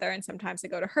get together. And sometimes I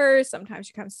go to her, sometimes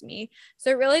she comes to me. So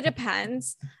it really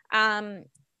depends.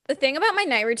 The thing about my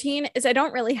night routine is I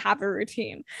don't really have a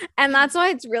routine. And that's why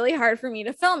it's really hard for me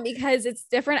to film, because it's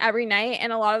different every night.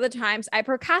 And a lot of the times I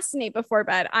procrastinate before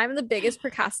bed. I'm the biggest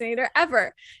procrastinator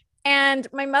ever. And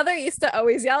my mother used to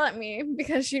always yell at me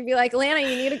because she'd be like, Lana,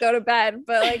 you need to go to bed.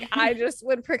 But like, I just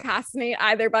would procrastinate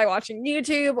either by watching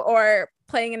YouTube or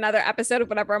playing another episode of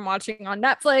whatever I'm watching on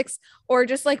Netflix, or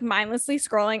just like mindlessly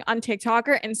scrolling on TikTok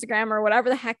or Instagram or whatever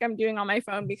the heck I'm doing on my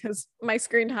phone, because my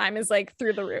screen time is like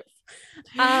through the roof.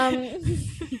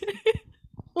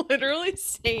 Literally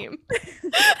same.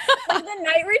 Like, the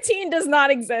night routine does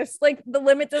not exist. Like the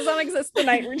limit does not exist. The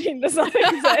night routine does not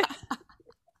exist.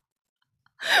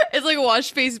 It's like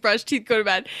wash face, brush teeth, go to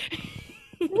bed.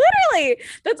 Literally,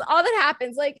 that's all that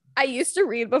happens. Like I used to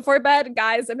read before bed.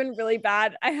 Guys, I've been really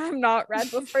bad. I have not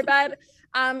read before bed.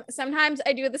 Sometimes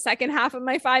I do the second half of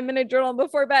my 5-minute journal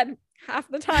before bed. Half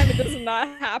the time it does not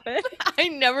happen. I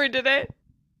never did it.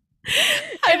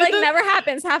 It like never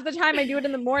happens. Half the time I do it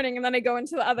in the morning and then I go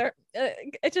into the other.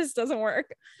 It just doesn't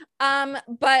work. But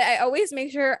I always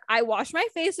make sure I wash my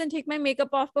face and take my makeup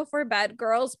off before bed.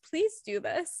 Girls, please do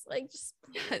this. Like just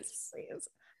please.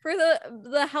 For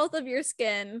the health of your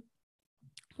skin,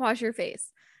 wash your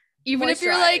face. Even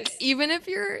if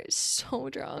you're so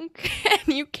drunk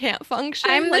and you can't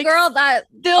function. I'm the like, girl that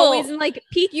still always in like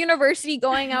peak university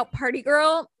going out party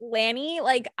girl, Lanny.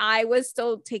 Like I was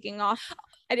still taking off.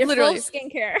 I did literally full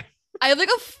skincare. I have like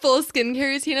a full skincare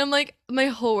routine. I'm like, my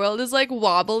whole world is like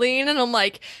wobbling, and I'm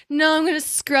like, no, I'm gonna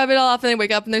scrub it all off. And I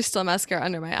wake up and there's still mascara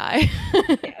under my eye.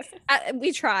 Yes,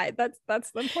 we tried. That's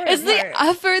the important. It's the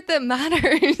effort that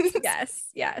matters.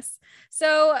 Yes.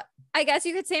 So I guess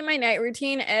you could say my night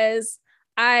routine is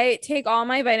I take all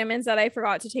my vitamins that I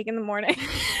forgot to take in the morning.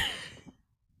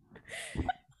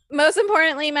 Most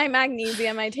importantly, my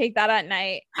magnesium, I take that at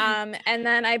night. And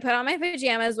then I put on my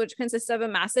pajamas, which consists of a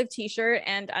massive t-shirt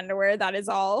and underwear. That is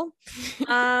all.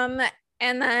 And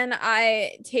then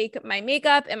I take my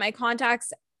makeup and my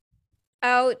contacts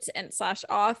out and /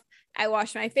 off. I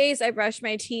wash my face. I brush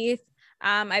my teeth.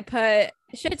 I put a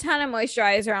shit ton of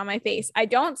moisturizer on my face. I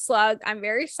don't slug. I'm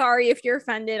very sorry if you're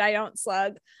offended. I don't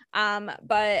slug.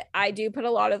 But I do put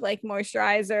a lot of like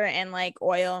moisturizer and like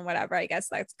oil and whatever. I guess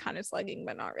that's kind of slugging,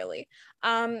 but not really.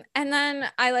 And then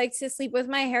I like to sleep with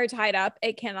my hair tied up.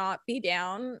 It cannot be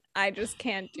down. I just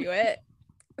can't do it.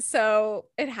 So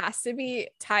it has to be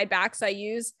tied back. So I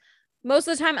use most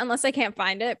of the time, unless I can't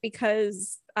find it,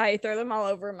 because I throw them all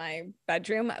over my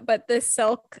bedroom, but the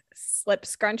silk slip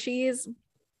scrunchies,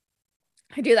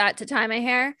 I do that to tie my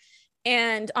hair.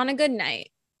 And on a good night,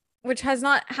 which has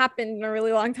not happened in a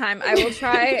really long time, I will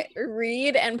try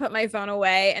read and put my phone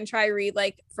away and try read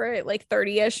like for like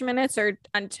 30-ish minutes or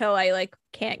until I like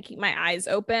can't keep my eyes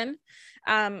open.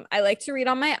 I like to read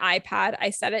on my iPad. I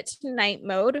set it to night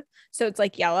mode, so it's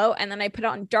like yellow, and then I put it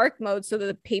on dark mode so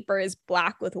the paper is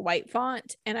black with white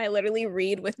font, and I literally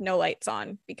read with no lights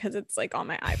on because it's like on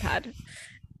my iPad.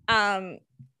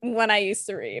 When I used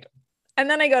to read. And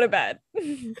then I go to bed.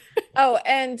 Oh,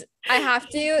 and I have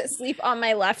to sleep on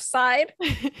my left side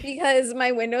because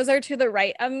my windows are to the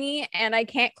right of me and I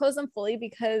can't close them fully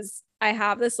because I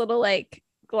have this little like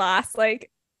glass like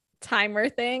timer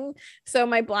thing. So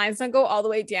my blinds don't go all the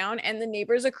way down, and the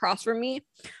neighbors across from me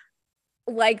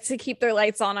like to keep their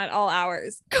lights on at all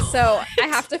hours. So I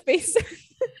have to face to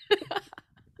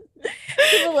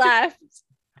the left,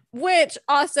 which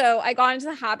also I got into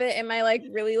the habit in my like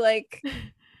really like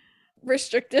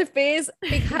restrictive phase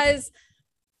because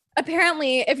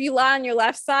apparently if you lie on your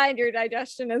left side your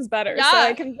digestion is better. So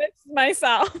I convinced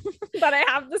myself that I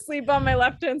have to sleep on my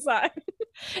left hand side.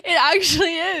 It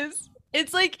actually is.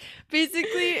 It's like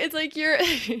basically it's like your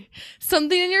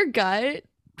something in your gut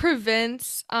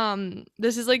prevents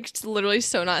this is like literally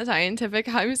so not scientific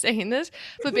how I'm saying this,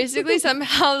 but basically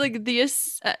somehow like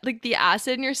the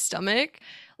acid in your stomach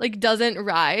like doesn't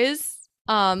rise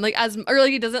like as or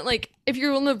like it doesn't like if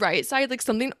you're on the right side like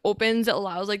something opens that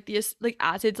allows like the like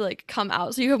acid to like come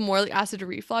out, so you have more like acid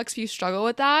reflux if you struggle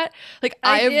with that. Like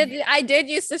I did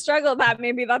used to struggle with that.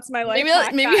 Maybe that's my life.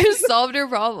 Maybe you solved your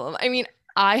problem. I mean,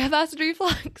 I have acid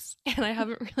reflux and I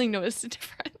haven't really noticed a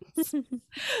difference.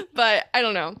 But I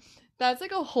don't know. That's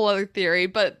like a whole other theory,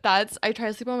 but I try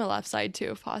to sleep on my left side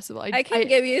too if possible. I can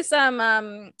give you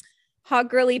some hot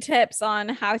girly tips on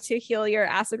how to heal your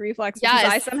acid reflux because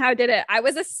I somehow did it. I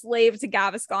was a slave to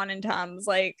Gaviscon and Tums.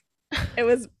 Like it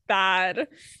was bad.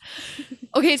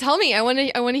 Okay, tell me. I want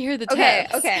to hear the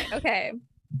tips. Okay.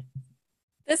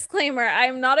 Disclaimer,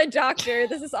 I'm not a doctor.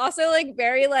 This is also like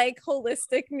very like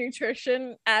holistic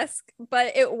nutrition-esque,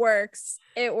 but it works.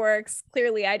 It works.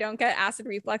 Clearly, I don't get acid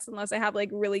reflux unless I have like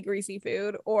really greasy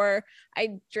food or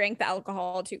I drank the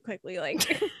alcohol too quickly.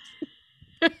 Like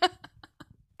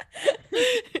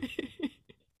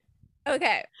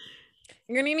okay,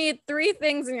 you're gonna need 3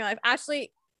 things in your life.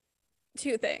 Actually,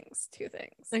 2 things.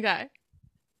 Okay.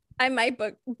 I might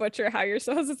butcher how you're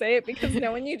supposed to say it because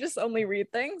knowing you just only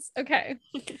read things. Okay.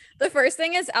 The first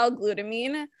thing is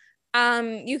L-glutamine.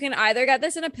 You can either get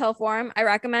this in a pill form. I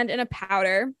recommend in a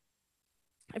powder.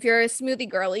 If you're a smoothie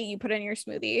girly, you put in your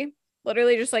smoothie.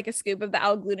 Literally just like a scoop of the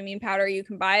L-glutamine powder. You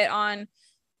can buy it on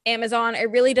Amazon. It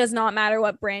really does not matter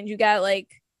what brand you get. Like,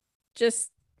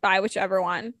 just buy whichever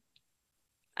one.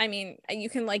 I mean, you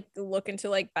can like look into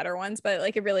like better ones, but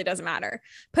like it really doesn't matter.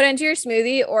 Put it into your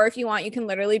smoothie, or if you want, you can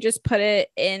literally just put it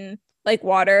in like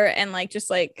water and like just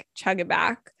like chug it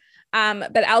back.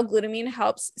 But L-glutamine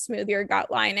helps smooth your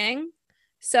gut lining.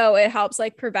 So it helps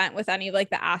like prevent with any of like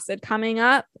the acid coming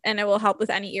up, and it will help with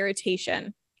any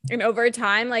irritation. And over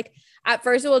time, like at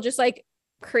first it will just like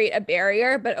create a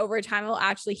barrier, but over time it will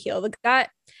actually heal the gut.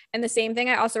 And the same thing,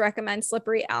 I also recommend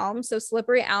slippery elm. So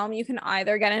slippery elm, you can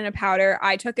either get in a powder.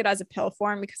 I took it as a pill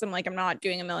form because I'm not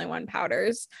doing 1,000,001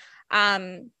 powders.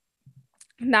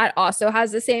 That also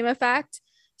has the same effect.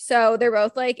 So they're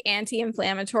both like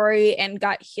anti-inflammatory and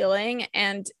gut healing,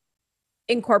 and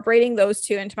incorporating those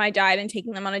 2 into my diet and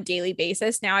taking them on a daily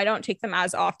basis. Now I don't take them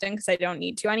as often because I don't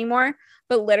need to anymore,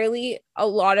 but literally a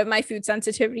lot of my food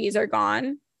sensitivities are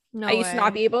gone. I used to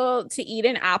not be able to eat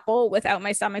an apple without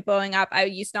my stomach blowing up. I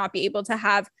used to not be able to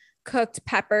have cooked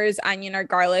peppers, onion, or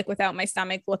garlic without my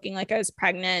stomach looking like I was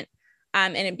pregnant,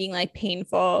 and it being like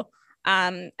painful.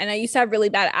 And I used to have really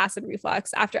bad acid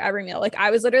reflux after every meal. Like I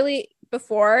was literally,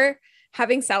 before,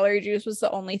 having celery juice was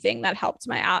the only thing that helped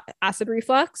my acid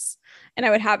reflux. And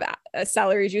I would have a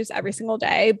celery juice every single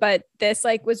day. But this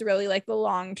like was really like the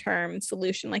long-term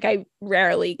solution. Like I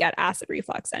rarely get acid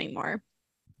reflux anymore.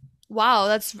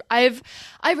 Wow, I've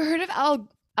heard of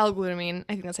L-glutamine.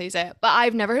 I think that's how you say it, but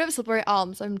I've never heard of slippery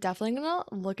elm, so I'm definitely gonna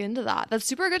look into that. That's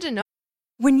super good to know.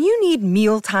 When you need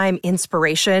mealtime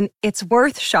inspiration, it's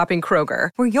worth shopping Kroger,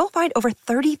 where you'll find over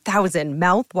 30,000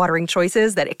 mouthwatering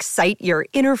choices that excite your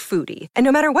inner foodie. And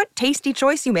no matter what tasty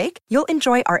choice you make, you'll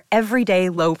enjoy our everyday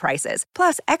low prices,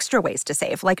 plus extra ways to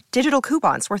save, like digital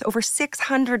coupons worth over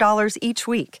 $600 each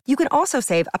week. You can also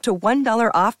save up to $1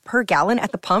 off per gallon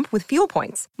at the pump with fuel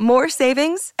points. More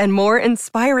savings and more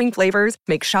inspiring flavors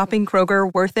make shopping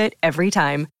Kroger worth it every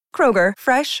time. Kroger,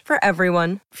 fresh for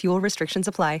everyone. Fuel restrictions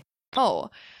apply. Oh,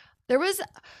 There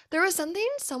was something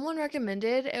someone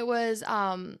recommended. It was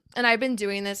and I've been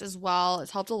doing this as well.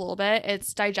 It's helped a little bit.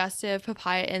 It's digestive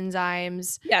papaya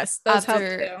enzymes. Yes, those help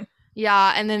too.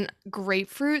 Yeah, and then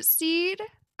grapefruit seed.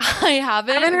 I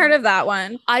Haven't heard of that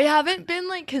one. I haven't been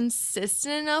like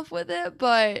consistent enough with it,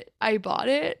 but I bought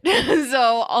it.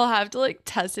 So I'll have to like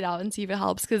test it out and see if it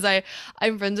helps, because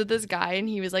I'm friends with this guy and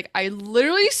he was like, I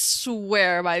literally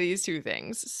swear by these two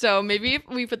things. So maybe if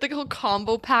we put the whole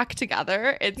combo pack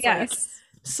together, it's like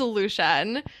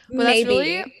solution. But that's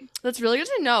really good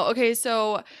to know. Okay,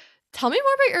 so tell me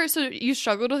more about so you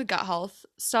struggled with gut health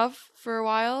stuff for a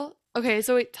while. Okay,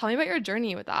 so wait, tell me about your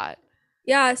journey with that.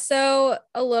 Yeah, so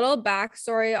a little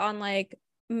backstory on like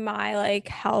my like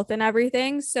health and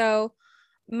everything. So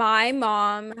my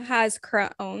mom has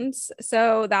Crohn's.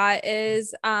 So that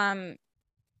is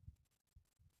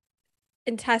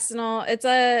intestinal. It's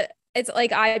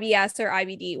like IBS or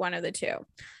IBD, one of the two.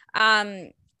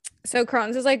 So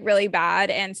Crohn's is like really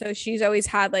bad, and so she's always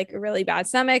had like a really bad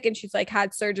stomach, and she's like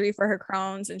had surgery for her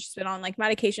Crohn's, and she's been on like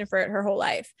medication for it her whole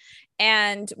life.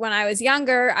 And when I was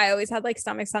younger, I always had like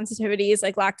stomach sensitivities,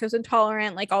 like lactose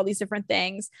intolerant, like all these different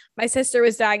things. My sister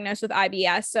was diagnosed with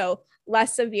IBS, so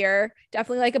less severe,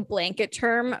 definitely like a blanket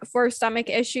term for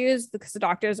stomach issues, because the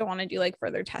doctors don't want to do like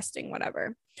further testing,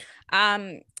 whatever.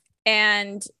 And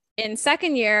in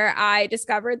second year, I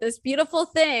discovered this beautiful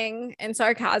thing, in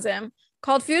sarcasm,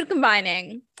 called food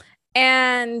combining.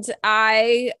 And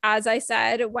as I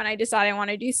said, when I decide I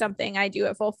want to do something, I do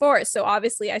it full force. So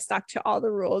obviously I stuck to all the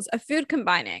rules of food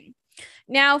combining.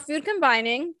 Now, food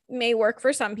combining may work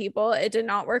for some people. It did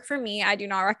not work for me. I do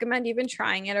not recommend even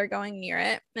trying it or going near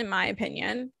it, in my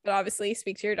opinion, but obviously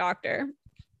speak to your doctor.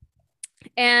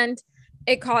 And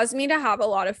it caused me to have a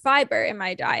lot of fiber in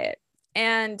my diet.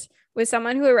 And with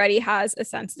someone who already has a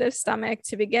sensitive stomach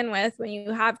to begin with, when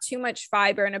you have too much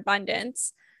fiber in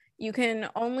abundance, you can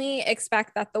only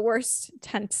expect that the worst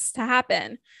tends to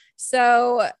happen.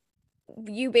 So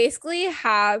you basically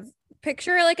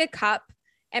picture like a cup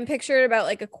and picture it about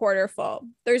like a quarter full.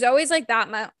 There's always like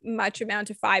that much amount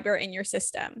of fiber in your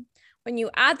system. When you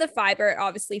add the fiber, it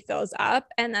obviously fills up.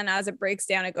 And then as it breaks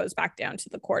down, it goes back down to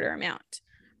the quarter amount.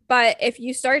 But if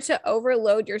you start to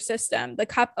overload your system, the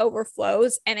cup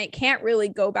overflows and it can't really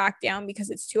go back down because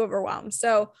it's too overwhelmed.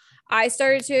 So I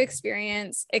started to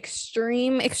experience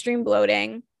extreme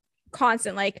bloating,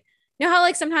 constant. Like, you know how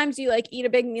like sometimes you like eat a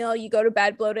big meal, you go to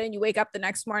bed bloated, and you wake up the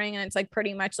next morning and it's like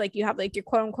pretty much like you have like your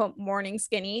quote unquote morning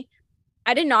skinny.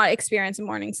 I did not experience a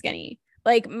morning skinny.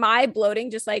 Like my bloating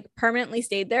just like permanently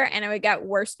stayed there, and it would get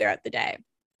worse throughout the day.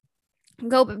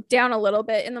 Go down a little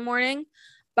bit in the morning,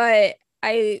 but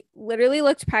I literally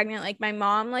looked pregnant. Like my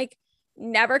mom like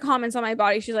never comments on my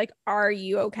body. She's like, "Are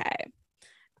you okay?"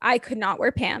 I could not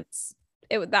wear pants.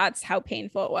 That's how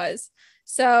painful it was.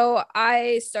 So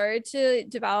I started to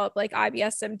develop like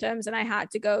IBS symptoms, and I had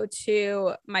to go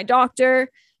to my doctor,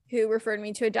 who referred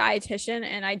me to a dietitian,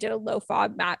 and I did a low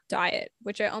FODMAP diet,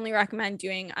 which I only recommend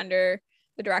doing under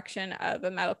the direction of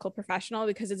a medical professional,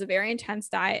 because it's a very intense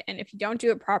diet. And if you don't do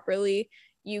it properly,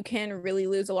 you can really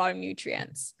lose a lot of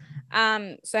nutrients.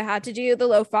 So I had to do the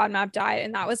low FODMAP diet,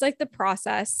 and that was like the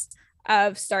process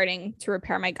of starting to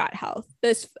repair my gut health.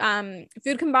 This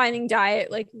food combining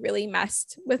diet like really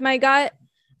messed with my gut.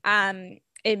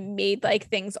 It made like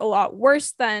things a lot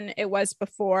worse than it was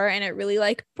before, and it really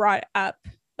like brought up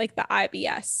like the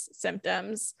IBS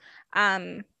symptoms.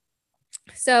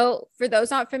 So for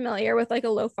those not familiar with like a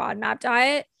low FODMAP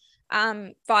diet,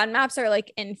 FODMAPs are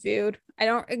like in food. I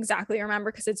don't exactly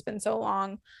remember because it's been so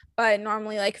long, but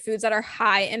normally like foods that are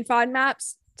high in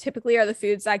FODMAPs typically are the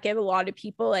foods that give a lot of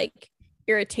people like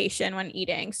irritation when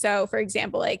eating. So for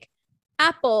example, like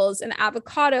apples and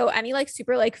avocado, any like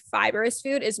super like fibrous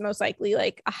food is most likely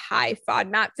like a high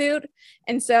FODMAP food.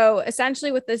 And so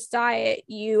essentially with this diet,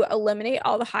 you eliminate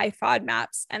all the high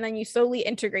FODMAPs and then you slowly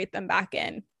integrate them back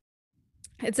in.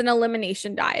 It's an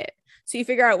elimination diet. So you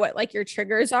figure out what like your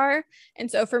triggers are.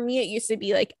 And so for me, it used to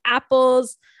be like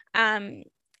apples,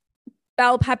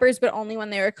 bell peppers, but only when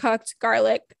they were cooked,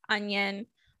 garlic, onion,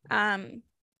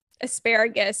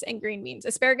 asparagus, and green beans.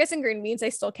 Asparagus and green beans I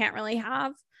still can't really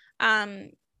have.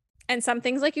 And some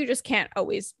things like you just can't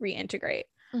always reintegrate.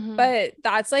 Mm-hmm. But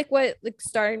that's like what like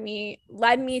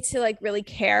led me to like really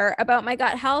care about my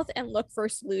gut health and look for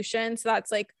solutions. So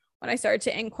that's like when I started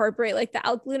to incorporate like the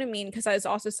L-glutamine, because I was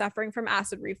also suffering from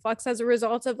acid reflux as a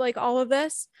result of like all of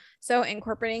this. So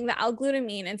incorporating the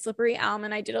L-glutamine and slippery elm,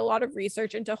 and I did a lot of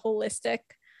research into holistic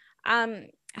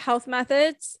health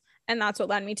methods, and that's what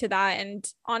led me to that. And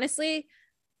honestly,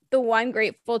 the one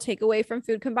grateful takeaway from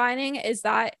food combining is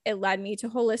that it led me to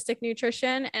holistic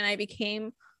nutrition, and I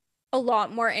became a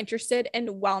lot more interested in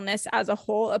wellness as a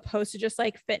whole, opposed to just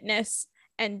like fitness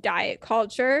and diet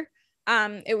culture.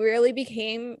 It really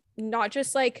became not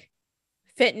just like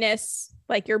fitness,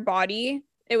 like your body.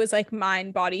 It was like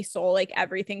mind, body, soul, like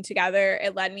everything together.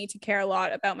 It led me to care a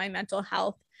lot about my mental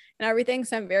health and everything.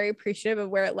 So I'm very appreciative of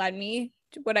where it led me.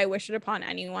 Would I wish it upon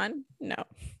anyone? No.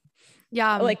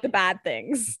 Yeah. Like the bad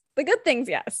things. The good things,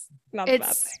 yes. Not the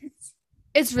bad things.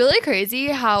 It's really crazy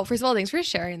how, first of all, thanks for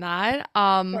sharing that.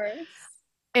 Of course.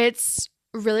 It's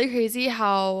really crazy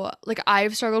how like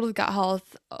I've struggled with gut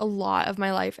health a lot of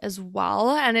my life as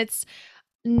well. And it's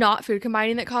not food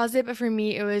combining that caused it, but for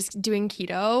me, it was doing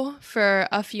keto for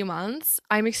a few months.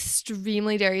 I'm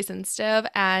extremely dairy sensitive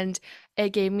and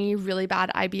it gave me really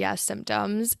bad IBS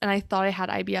symptoms. And I thought I had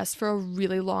IBS for a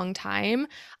really long time.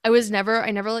 I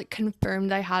never like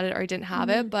confirmed I had it or I didn't have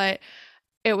it, but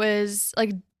it was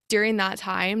like during that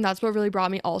time, that's what really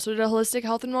brought me also to holistic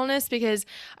health and wellness, because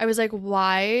I was like,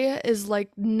 why is like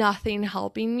nothing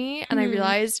helping me? And I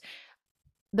realized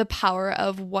the power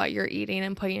of what you're eating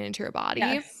and putting into your body.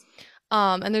 Yes.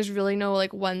 And there's really no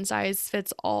like one size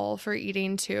fits all for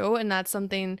eating too. And that's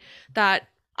something that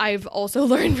I've also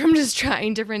learned from just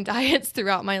trying different diets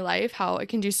throughout my life, how it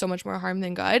can do so much more harm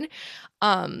than good.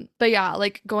 But yeah,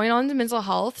 like going on to mental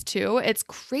health too, it's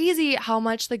crazy how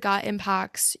much the gut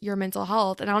impacts your mental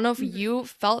health. And I don't know if you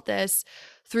felt this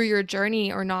through your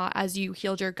journey or not as you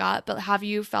healed your gut, but have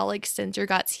you felt like since your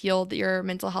gut's healed that your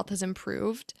mental health has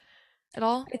improved at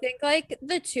all? I think like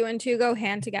the two and two go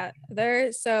hand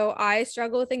together. So I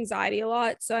struggle with anxiety a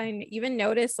lot. So I even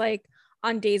notice like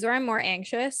on days where I'm more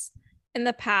anxious, in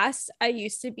the past, I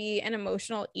used to be an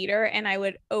emotional eater and I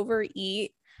would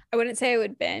overeat. I wouldn't say I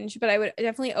would binge, but I would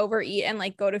definitely overeat and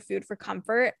like go to food for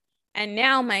comfort. And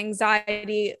now my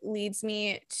anxiety leads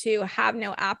me to have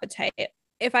no appetite.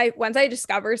 Once I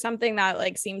discover something that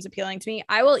like seems appealing to me,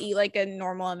 I will eat like a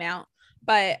normal amount.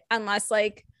 But unless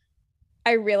like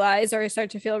I realize or I start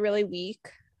to feel really weak,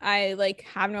 I like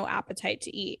have no appetite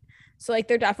to eat. So like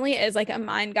there definitely is like a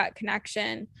mind gut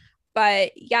connection.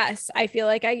 But yes, I feel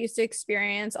like I used to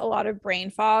experience a lot of brain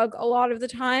fog a lot of the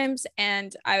times,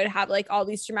 and I would have like all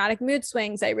these dramatic mood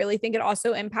swings. I really think it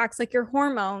also impacts like your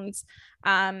hormones.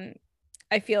 I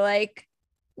feel like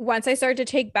once I started to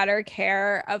take better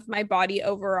care of my body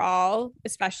overall,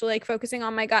 especially like focusing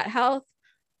on my gut health,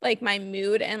 like my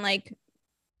mood and like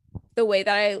the way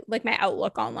that I like my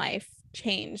outlook on life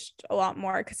changed a lot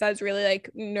more because I was really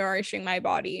like nourishing my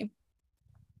body.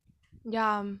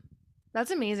 Yeah,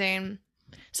 that's amazing.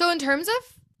 So in terms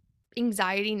of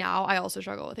anxiety now, I also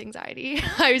struggle with anxiety.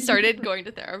 I started going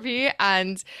to therapy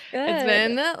and it's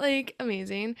been like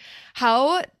amazing.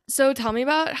 So tell me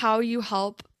about how you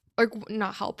help, or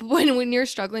not help, when you're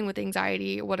struggling with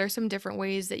anxiety, what are some different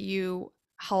ways that you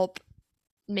help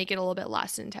make it a little bit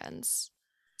less intense?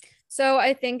 So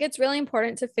I think it's really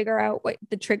important to figure out what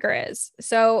the trigger is.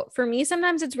 So for me,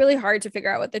 sometimes it's really hard to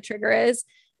figure out what the trigger is,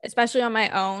 especially on my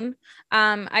own.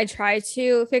 I try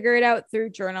to figure it out through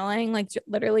journaling, like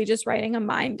literally just writing a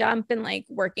mind dump and like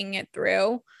working it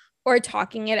through, or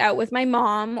talking it out with my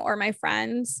mom or my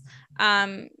friends.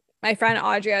 My friend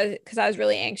Audrey, because I was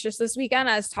really anxious this weekend,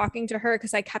 I was talking to her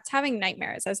because I kept having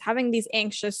nightmares. I was having these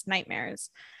anxious nightmares.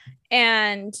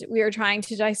 And we were trying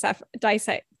to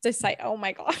oh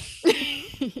my God.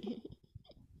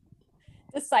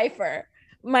 Decipher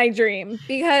my dream,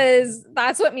 because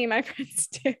that's what me and my friends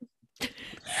do.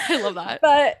 I love that.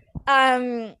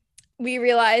 But we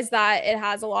realized that it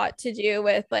has a lot to do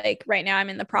with like right now I'm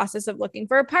in the process of looking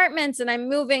for apartments and I'm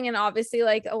moving, and obviously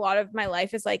like a lot of my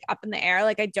life is like up in the air.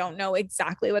 Like I don't know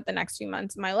exactly what the next few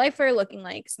months of my life are looking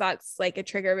like. So that's like a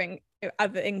trigger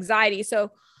of anxiety.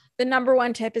 So the number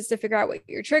one tip is to figure out what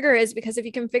your trigger is, because if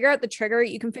you can figure out the trigger,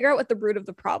 you can figure out what the root of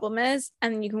the problem is,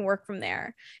 and you can work from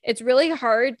there. It's really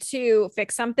hard to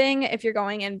fix something if you're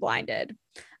going in blinded.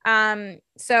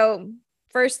 So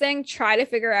first thing, try to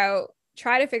figure out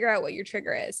what your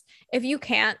trigger is. If you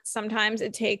can't, sometimes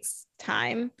it takes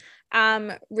time.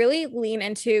 Really lean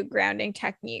into grounding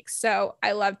techniques. So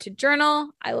I love to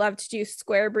journal. I love to do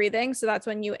square breathing. So that's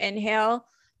when you inhale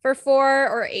for 4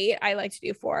 or 8. I like to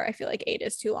do 4. I feel like 8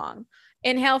 is too long.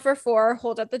 Inhale for 4,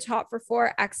 hold at the top for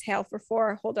 4, exhale for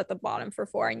 4, hold at the bottom for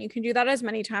 4. And you can do that as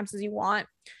many times as you want.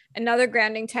 Another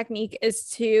grounding technique is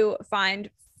to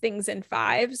find things in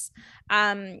 5s.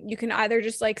 You can either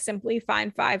just like simply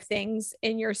find 5 things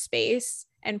in your space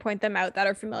and point them out that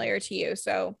are familiar to you.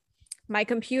 So my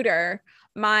computer,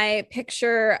 my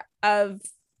picture of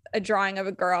a drawing of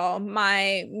a girl,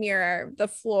 my mirror, the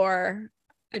floor,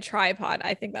 a tripod.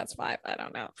 I think that's 5. I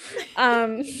don't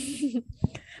know.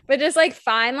 But just like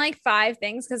find like 5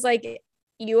 things, because like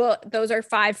those are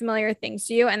 5 familiar things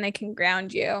to you and they can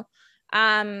ground you.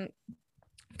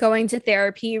 Going to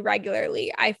therapy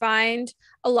regularly. I find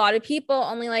a lot of people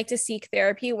only like to seek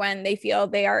therapy when they feel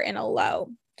they are in a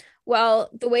low. Well,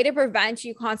 the way to prevent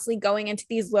you constantly going into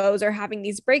these lows or having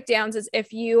these breakdowns is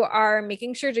if you are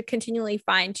making sure to continually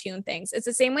fine tune things. It's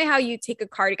the same way how you take a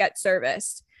car to get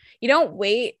serviced. You don't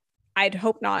wait, I'd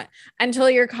hope not, until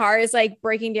your car is like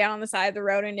breaking down on the side of the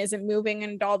road and isn't moving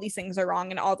and all these things are wrong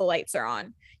and all the lights are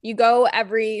on. You go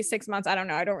every 6 months. I don't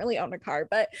know. I don't really own a car,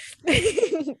 but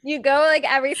you go like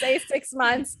every, say, 6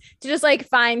 months to just like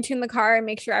fine tune the car and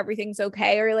make sure everything's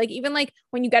okay. Or like, even like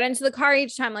when you get into the car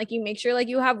each time, like you make sure like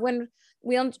you have oh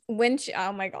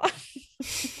my God.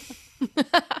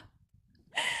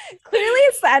 Clearly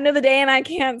it's the end of the day and I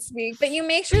can't speak, but you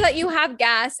make sure that you have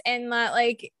gas and that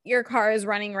like your car is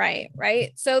running right.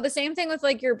 So the same thing with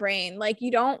like your brain. Like you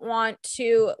don't want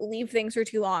to leave things for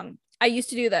too long. I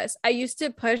used to do this. I used to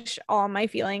push all my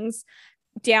feelings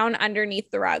down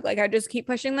underneath the rug. Like I just keep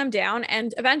pushing them down.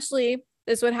 And eventually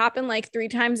this would happen like 3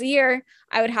 times a year.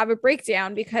 I would have a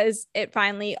breakdown because it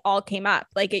finally all came up.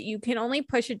 Like you can only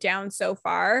push it down so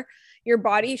far. Your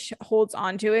body holds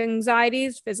on to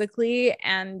anxieties physically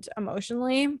and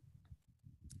emotionally.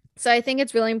 So I think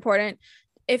it's really important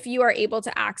if you are able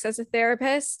to access a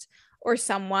therapist or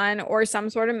someone or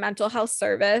some sort of mental health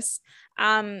service,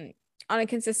 on a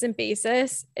consistent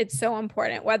basis. It's so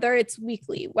important, whether it's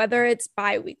weekly, whether it's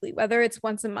bi-weekly, whether it's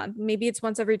once a month, maybe it's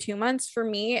once every 2 months. For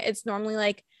me, it's normally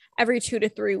like every 2 to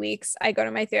 3 weeks I go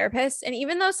to my therapist. And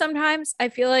even though sometimes I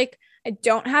feel like I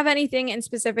don't have anything in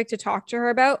specific to talk to her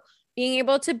about, being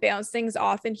able to bounce things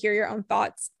off and hear your own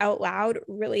thoughts out loud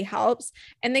really helps.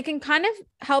 And they can kind of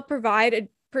help provide a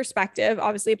perspective,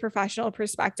 obviously a professional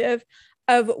perspective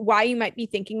of why you might be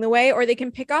thinking the way, or they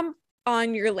can pick up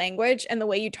on your language and the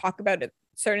way you talk about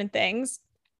certain things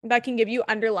that can give you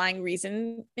underlying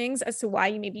reasonings as to why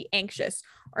you may be anxious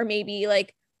or maybe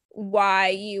like why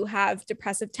you have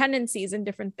depressive tendencies and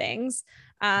different things.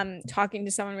 Talking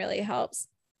to someone really helps.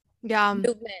 Yeah.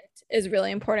 Movement is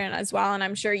really important as well. And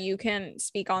I'm sure you can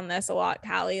speak on this a lot,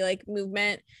 Callie. Like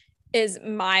movement is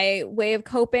my way of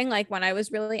coping. Like when I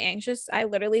was really anxious, I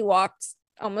literally walked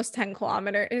almost 10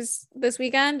 kilometers this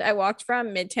weekend. I walked from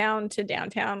Midtown to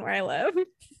downtown where I live.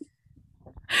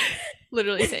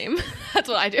 Literally same. That's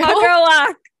what I do. Hot girl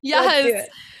walk. Yes.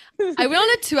 I went on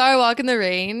a 2-hour walk in the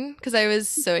rain because I was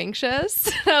so anxious.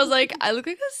 And I was like, I look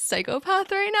like a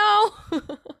psychopath right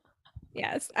now.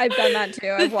 Yes, I've done that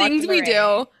too.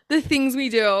 The things we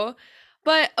do.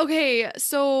 But okay,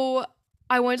 so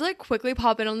I wanted to like quickly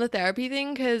pop in on the therapy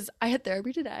thing because I had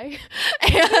therapy today.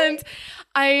 And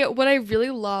what I really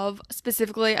love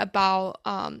specifically about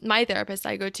my therapist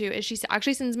I go to is she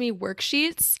actually sends me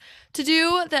worksheets to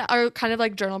do that are kind of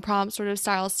like journal prompts sort of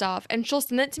style stuff. And she'll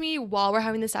send it to me while we're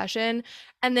having the session.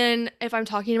 And then if I'm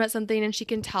talking about something and she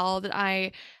can tell that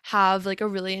I have like a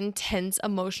really intense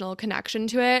emotional connection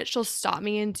to it, she'll stop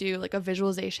me and do like a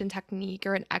visualization technique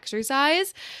or an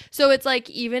exercise. So it's like,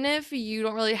 even if you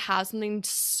don't really have something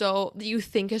so that you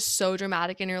think is so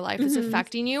dramatic in your life that's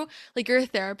affecting you, like your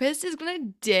therapist is going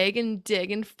to dig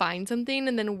and find something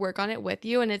and then work on it with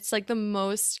you. And it's like the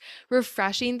most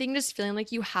refreshing thing, just feeling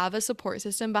like you have a support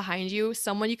system behind you,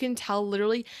 someone you can tell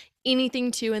literally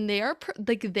anything to, and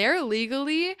they're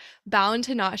legally bound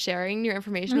to not sharing your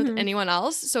information with anyone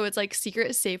else. So it's like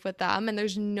secret safe with them and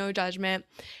there's no judgment.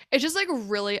 It's just like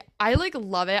really, I like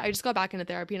love it. I just got back into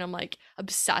therapy and I'm like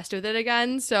obsessed with it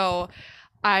again. So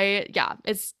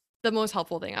it's the most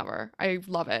helpful thing ever. I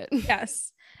love it.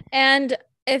 Yes. And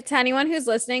if to anyone who's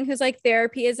listening who's like,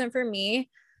 therapy isn't for me,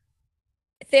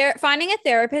 finding a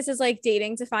therapist is like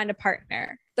dating to find a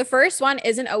partner. The first one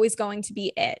isn't always going to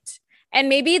be it. And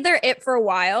maybe they're it for a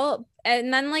while.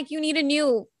 And then like you need a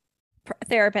new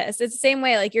therapist. It's the same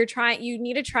way. Like you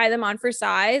need to try them on for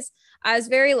size. I was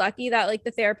very lucky that like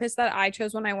the therapist that I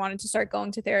chose when I wanted to start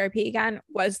going to therapy again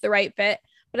was the right fit.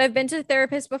 But I've been to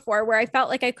therapists before where I felt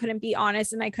like I couldn't be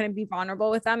honest and I couldn't be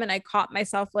vulnerable with them. And I caught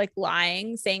myself like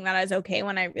lying, saying that I was okay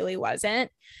when I really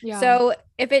wasn't. Yeah. So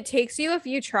if it takes you a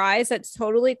few tries, that's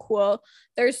totally cool.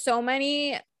 There's so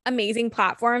many amazing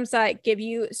platforms that give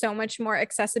you so much more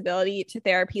accessibility to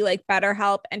therapy, like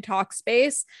BetterHelp and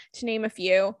Talkspace, to name a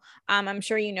few. I'm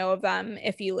sure you know of them.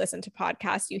 If you listen to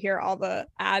podcasts, you hear all the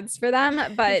ads for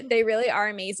them, but they really are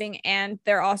amazing. And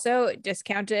they're also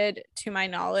discounted to my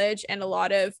knowledge. And a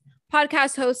lot of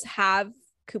podcast hosts have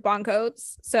coupon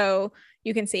codes, so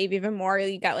you can save even more.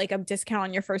 You get like a discount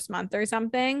on your first month or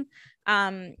something.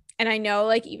 And I know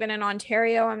like even in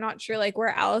Ontario, I'm not sure like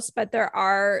where else, but there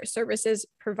are services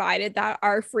provided that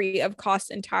are free of cost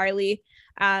entirely.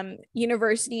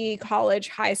 University, college,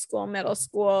 high school, middle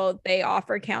school, they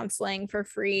offer counseling for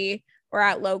free or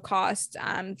at low cost.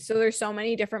 So there's so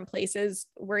many different places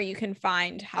where you can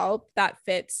find help that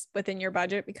fits within your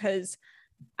budget, because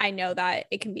I know that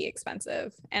it can be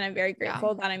expensive, and I'm very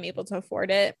grateful that I'm able to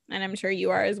afford it. And I'm sure you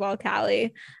are as well,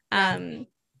 Callie.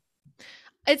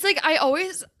 It's like, I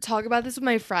always talk about this with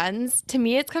my friends. To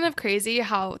me, it's kind of crazy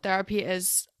how therapy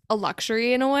is a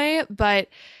luxury in a way, but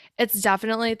it's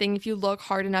definitely a thing. If you look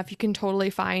hard enough, you can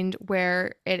totally find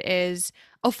where it is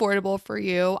affordable for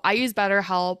you. I use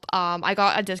BetterHelp. I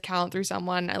got a discount through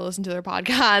someone. I listened to their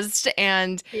podcast,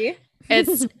 and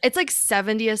it's like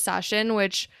 $70 a session,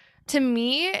 which to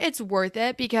me, it's worth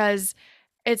it, because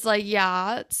it's like,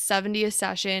 yeah, $70 a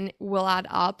session will add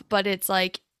up, but it's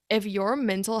like, if your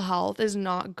mental health is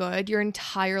not good, your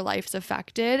entire life's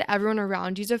affected. Everyone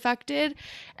around you's affected.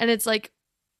 And it's like,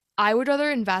 I would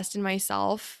rather invest in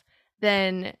myself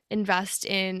than invest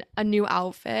in a new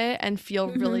outfit and feel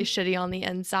really shitty on the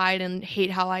inside and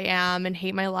hate how I am and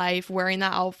hate my life wearing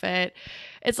that outfit.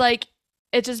 It's like,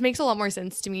 it just makes a lot more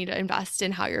sense to me to invest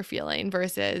in how you're feeling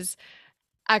versus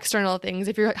external things.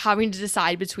 If you're having to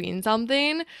decide between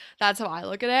something, that's how I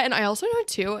look at it. And I also know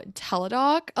too,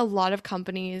 Teladoc, a lot of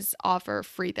companies offer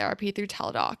free therapy through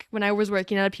Teladoc. When I was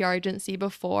working at a PR agency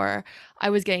before,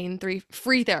 I was getting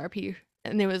free therapy,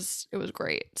 and it was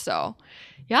great. So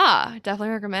yeah,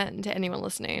 definitely recommend to anyone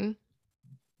listening.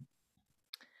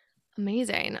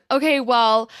 Amazing. Okay,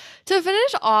 well, to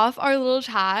finish off our little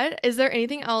chat, is there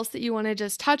anything else that you want to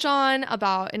just touch on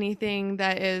about anything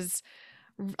that is,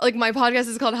 like, my podcast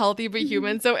is called Healthy But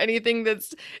Human, so anything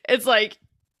it's like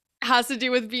has to do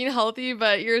with being healthy,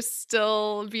 but you're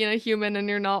still being a human and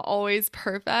you're not always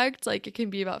perfect. Like, it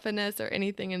can be about fitness or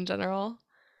anything in general.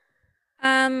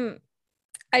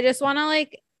 I just want to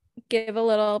like give a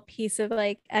little piece of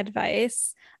like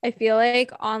advice. I feel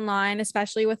like online,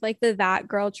 especially with like the that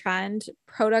girl trend,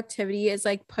 productivity is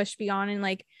like pushed beyond, and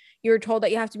like you're told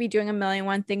that you have to be doing a million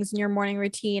one things in your morning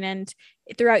routine and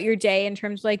throughout your day in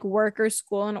terms of like work or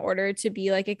school in order to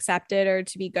be like accepted or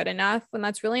to be good enough, when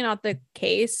that's really not the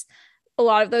case. A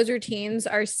lot of those routines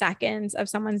are seconds of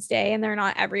someone's day, and they're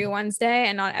not everyone's day,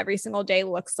 and not every single day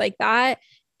looks like that.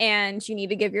 And you need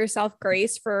to give yourself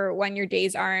grace for when your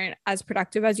days aren't as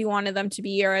productive as you wanted them to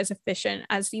be or as efficient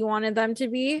as you wanted them to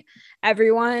be.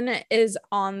 Everyone is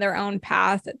on their own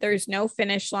path. There's no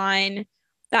finish line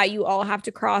that you all have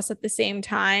to cross at the same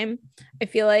time. I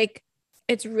feel like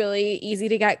it's really easy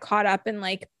to get caught up in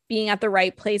like being at the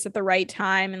right place at the right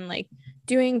time and like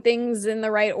doing things in the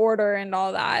right order and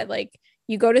all that. Like,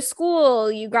 you go to school,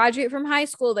 you graduate from high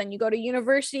school, then you go to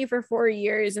university for 4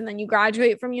 years, and then you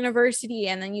graduate from university,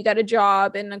 and then you get a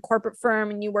job in a corporate firm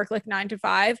and you work like 9 to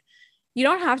 5. You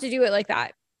don't have to do it like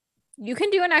that. You can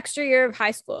do an extra year of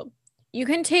high school. You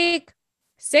can take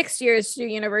 6 years to do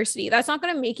university. That's not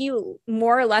going to make you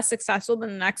more or less successful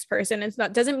than the next person.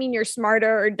 Doesn't mean you're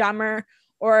smarter or dumber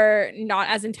or not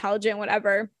as intelligent,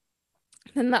 whatever,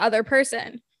 than the other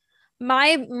person.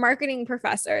 My marketing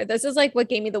professor, this is like what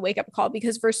gave me the wake up call,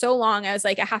 because for so long I was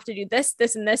like, I have to do this,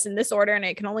 this, and this in this order, and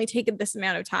it can only take this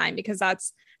amount of time, because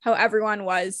that's how everyone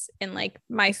was in like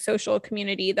my social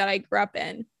community that I grew up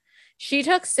in. She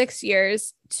took 6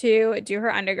 years to do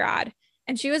her undergrad,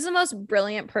 and she was the most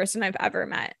brilliant person I've ever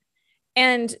met.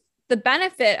 And the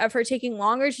benefit of her taking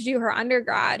longer to do her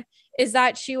undergrad is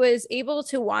that she was able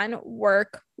to, one,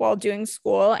 work while doing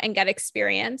school and get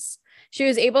experience. She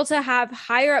was able to have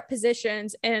higher up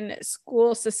positions in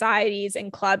school societies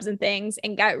and clubs and things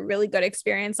and get really good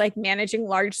experience, like managing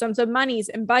large sums of monies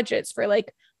and budgets for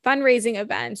like fundraising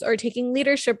events or taking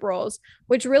leadership roles,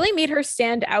 which really made her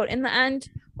stand out in the end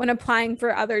when applying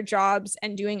for other jobs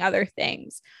and doing other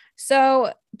things.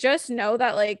 So just know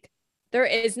that like there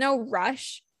is no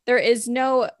rush. There is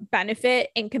no benefit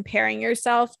in comparing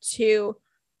yourself to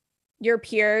your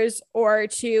peers or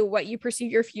to what you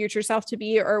perceive your future self to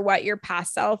be or what your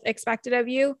past self expected of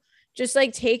you. Just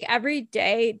like take every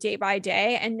day, day by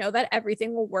day, and know that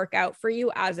everything will work out for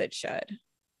you as it should.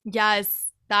 Yes,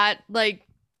 that like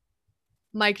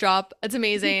mic drop. It's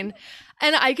amazing.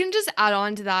 And I can just add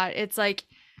on to that. It's like,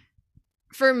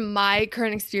 for my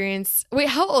current experience, wait,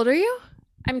 how old are you?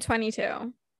 I'm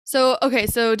 22. So, okay,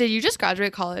 so did you just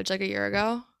graduate college like a year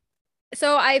ago?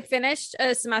 So I finished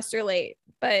a semester late,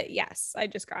 but yes, I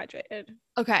just graduated.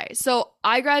 Okay, so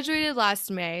I graduated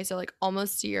last May, so like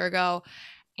almost a year ago.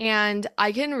 And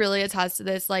I can really attest to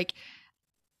this. Like,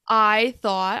 I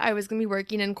thought I was going to be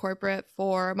working in corporate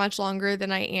for much longer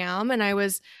than I am. And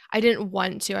I didn't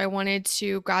want to. I wanted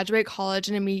to graduate college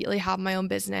and immediately have my own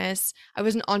business. I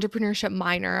was an entrepreneurship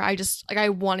minor. I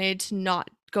wanted to not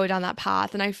go down that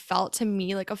path. And I felt to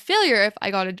me like a failure if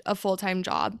I got a full-time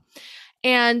job.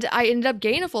 And I ended up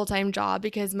getting a full-time job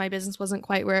because my business wasn't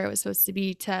quite where it was supposed to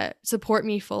be to support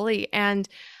me fully. And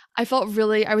I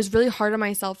was really hard on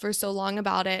myself for so long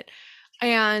about it.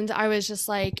 And I was just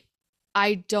like,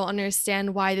 I don't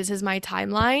understand why this is my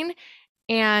timeline.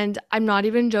 And I'm not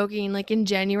even joking. Like in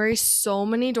January, so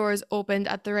many doors opened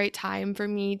at the right time for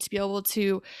me to be able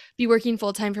to be working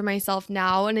full-time for myself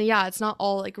now. And yeah, it's not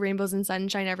all like rainbows and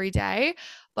sunshine every day,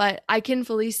 but I can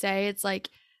fully say it's like,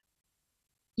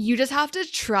 you just have to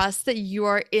trust that you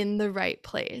are in the right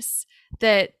place,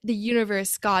 that the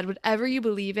universe, God, whatever you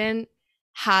believe in,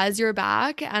 has your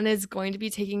back and is going to be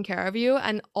taking care of you.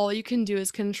 And all you can do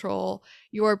is control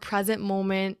your present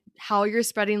moment, how you're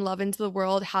spreading love into the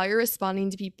world, how you're responding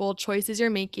to people, choices you're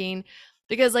making,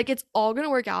 because like it's all going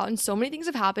to work out. And so many things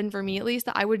have happened for me, at least,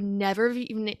 that I would never have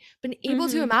even been able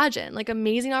to imagine, like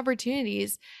amazing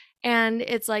opportunities. And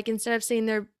it's like, instead of sitting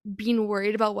there being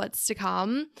worried about what's to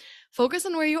come, focus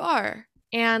on where you are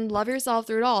and love yourself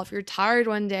through it all. If you're tired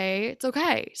one day, it's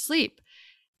okay, sleep.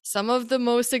 Some of the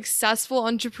most successful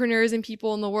entrepreneurs and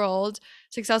people in the world,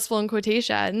 successful in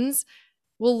quotations,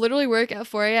 will literally work at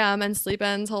 4 a.m. and sleep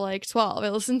until like 12. I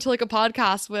listened to like a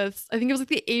podcast with, I think it was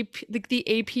like the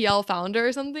APL founder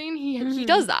or something. He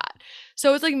does that.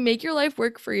 So it's like, make your life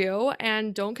work for you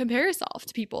and don't compare yourself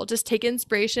to people. Just take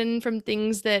inspiration from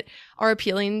things that are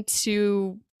appealing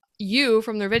to you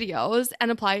from their videos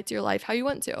and apply it to your life how you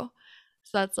want to.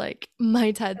 So that's like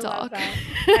my TED Talk.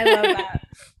 I love that.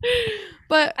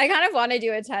 But I kind of want to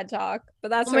do a TED Talk, but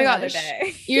that's for another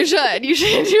day. You should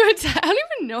do a TED. I don't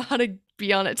even know how to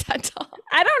be on a TED Talk.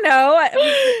 I don't know.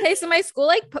 Okay, so my school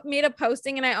like made a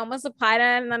posting and I almost applied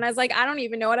it, and then I was like, I don't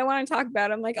even know what I want to talk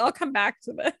about. I'm like, I'll come back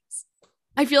to this.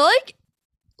 I feel like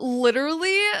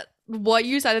literally what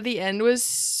you said at the end was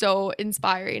so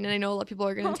inspiring, and I know a lot of people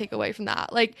are going to take away from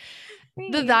that. Like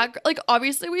like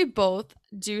obviously we both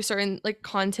do certain like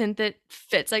content that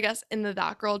fits, I guess, in the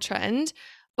that girl trend,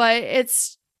 but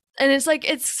it's like,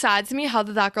 it's sad to me how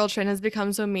the that girl trend has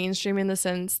become so mainstream, in the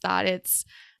sense that it's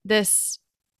this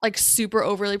like super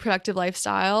overly productive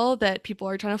lifestyle that people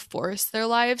are trying to force their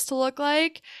lives to look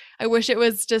like. I wish it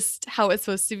was just how it's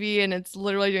supposed to be, and it's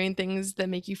literally doing things that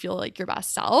make you feel like your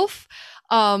best self.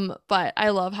 But I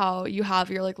love how you have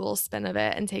your like little spin of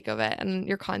it and take of it, and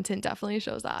your content definitely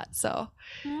shows that. So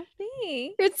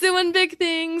you're doing big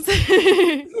things.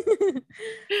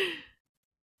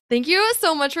 Thank you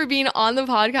so much for being on the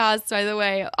podcast, by the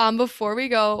way. Before we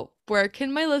go, where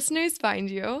can my listeners find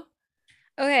you?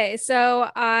 Okay, so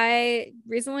I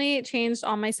recently changed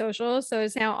all my socials, so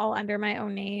it's now all under my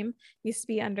own name. Used to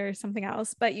be under something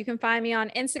else, but you can find me on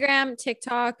Instagram,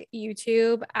 TikTok,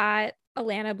 YouTube at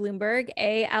Allana Blumberg,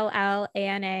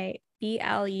 ALLANA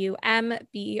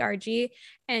BLUMBERG,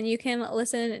 and you can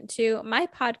listen to my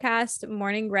podcast,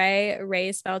 Morning Ray. Ray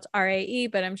is spelled RAE,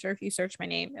 but I'm sure if you search my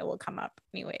name, it will come up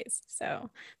anyways.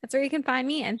 So that's where you can find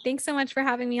me. And thanks so much for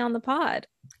having me on the pod.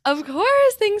 Of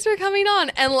course. Thanks for coming on.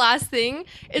 And last thing,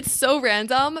 it's so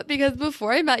random because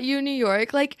before I met you in New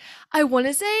York, like I want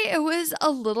to say it was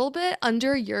a little bit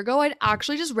under a year ago, I'd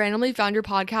actually just randomly found your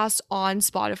podcast on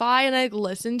Spotify and I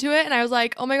listened to it and I was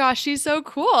like, oh my gosh, she's so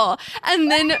cool.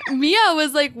 And then Mia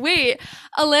was like, wait,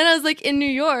 Alana's like in New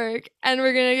York and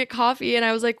we're going to get coffee. And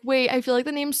I was like, wait, I feel like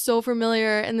the name's so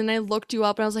familiar. And then I looked you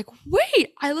up and I was like,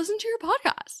 wait, I listened to your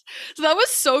podcast. So that was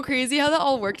so crazy how that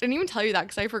all worked. I didn't even tell you that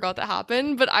because I forgot that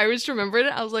happened, but I just remembered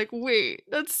it. I was like, wait,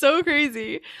 that's so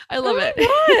crazy. I love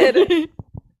it.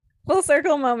 Full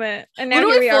circle moment. And now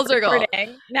here we are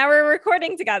recording. Now we're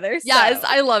recording together. So. Yes,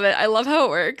 I love it. I love how it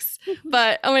works.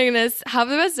 But oh my goodness, have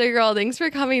the best day, girl. Thanks for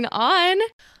coming on.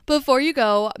 Before you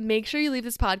go, make sure you leave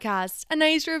this podcast a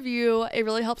nice review. It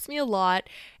really helps me a lot.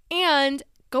 And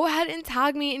go ahead and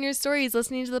tag me in your stories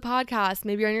listening to the podcast.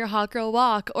 Maybe you're on your hot girl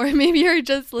walk, or maybe you're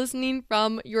just listening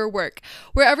from your work.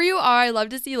 Wherever you are, I love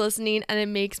to see you listening, and it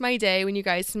makes my day when you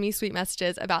guys send me sweet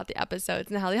messages about the episodes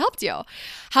and how they helped you.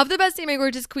 Have the best day, my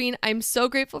gorgeous queen. I'm so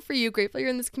grateful for you, grateful you're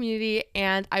in this community,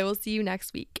 and I will see you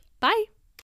next week. Bye.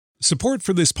 Support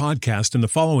for this podcast and the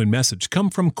following message come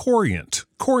from Corient.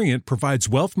 Corient provides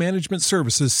wealth management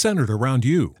services centered around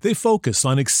you. They focus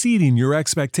on exceeding your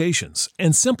expectations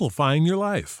and simplifying your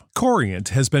life. Corient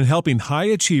has been helping high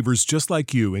achievers just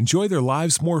like you enjoy their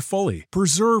lives more fully,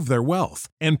 preserve their wealth,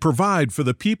 and provide for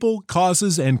the people,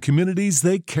 causes, and communities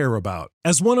they care about.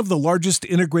 As one of the largest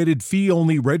integrated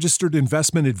fee-only registered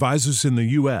investment advisors in the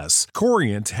U.S.,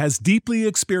 Corient has deeply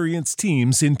experienced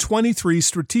teams in 23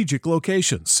 strategic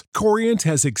locations. Corient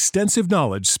has extensive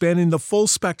knowledge spanning the full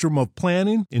spectrum of planning,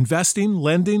 planning, investing,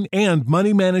 lending, and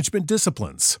money management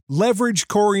disciplines. Leverage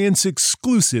Corient's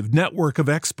exclusive network of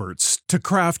experts to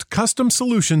craft custom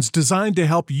solutions designed to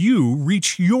help you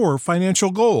reach your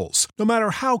financial goals, no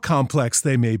matter how complex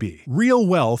they may be. Real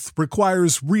wealth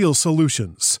requires real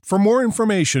solutions. For more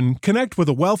information, connect with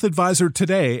a wealth advisor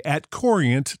today at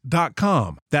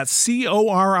Corient.com. That's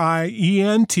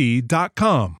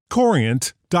Corient.com.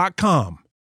 Corient.com.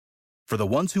 For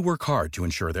the ones who work hard to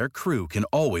ensure their crew can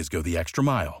always go the extra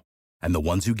mile, and the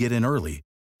ones who get in early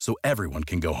so everyone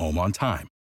can go home on time,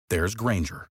 there's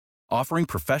Grainger, offering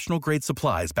professional-grade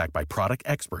supplies backed by product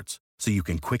experts so you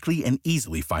can quickly and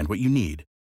easily find what you need.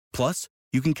 Plus,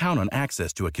 you can count on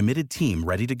access to a committed team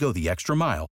ready to go the extra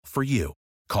mile for you.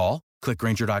 Call, click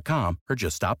Grainger.com, or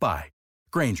just stop by.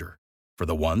 Grainger, for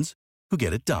the ones who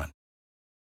get it done.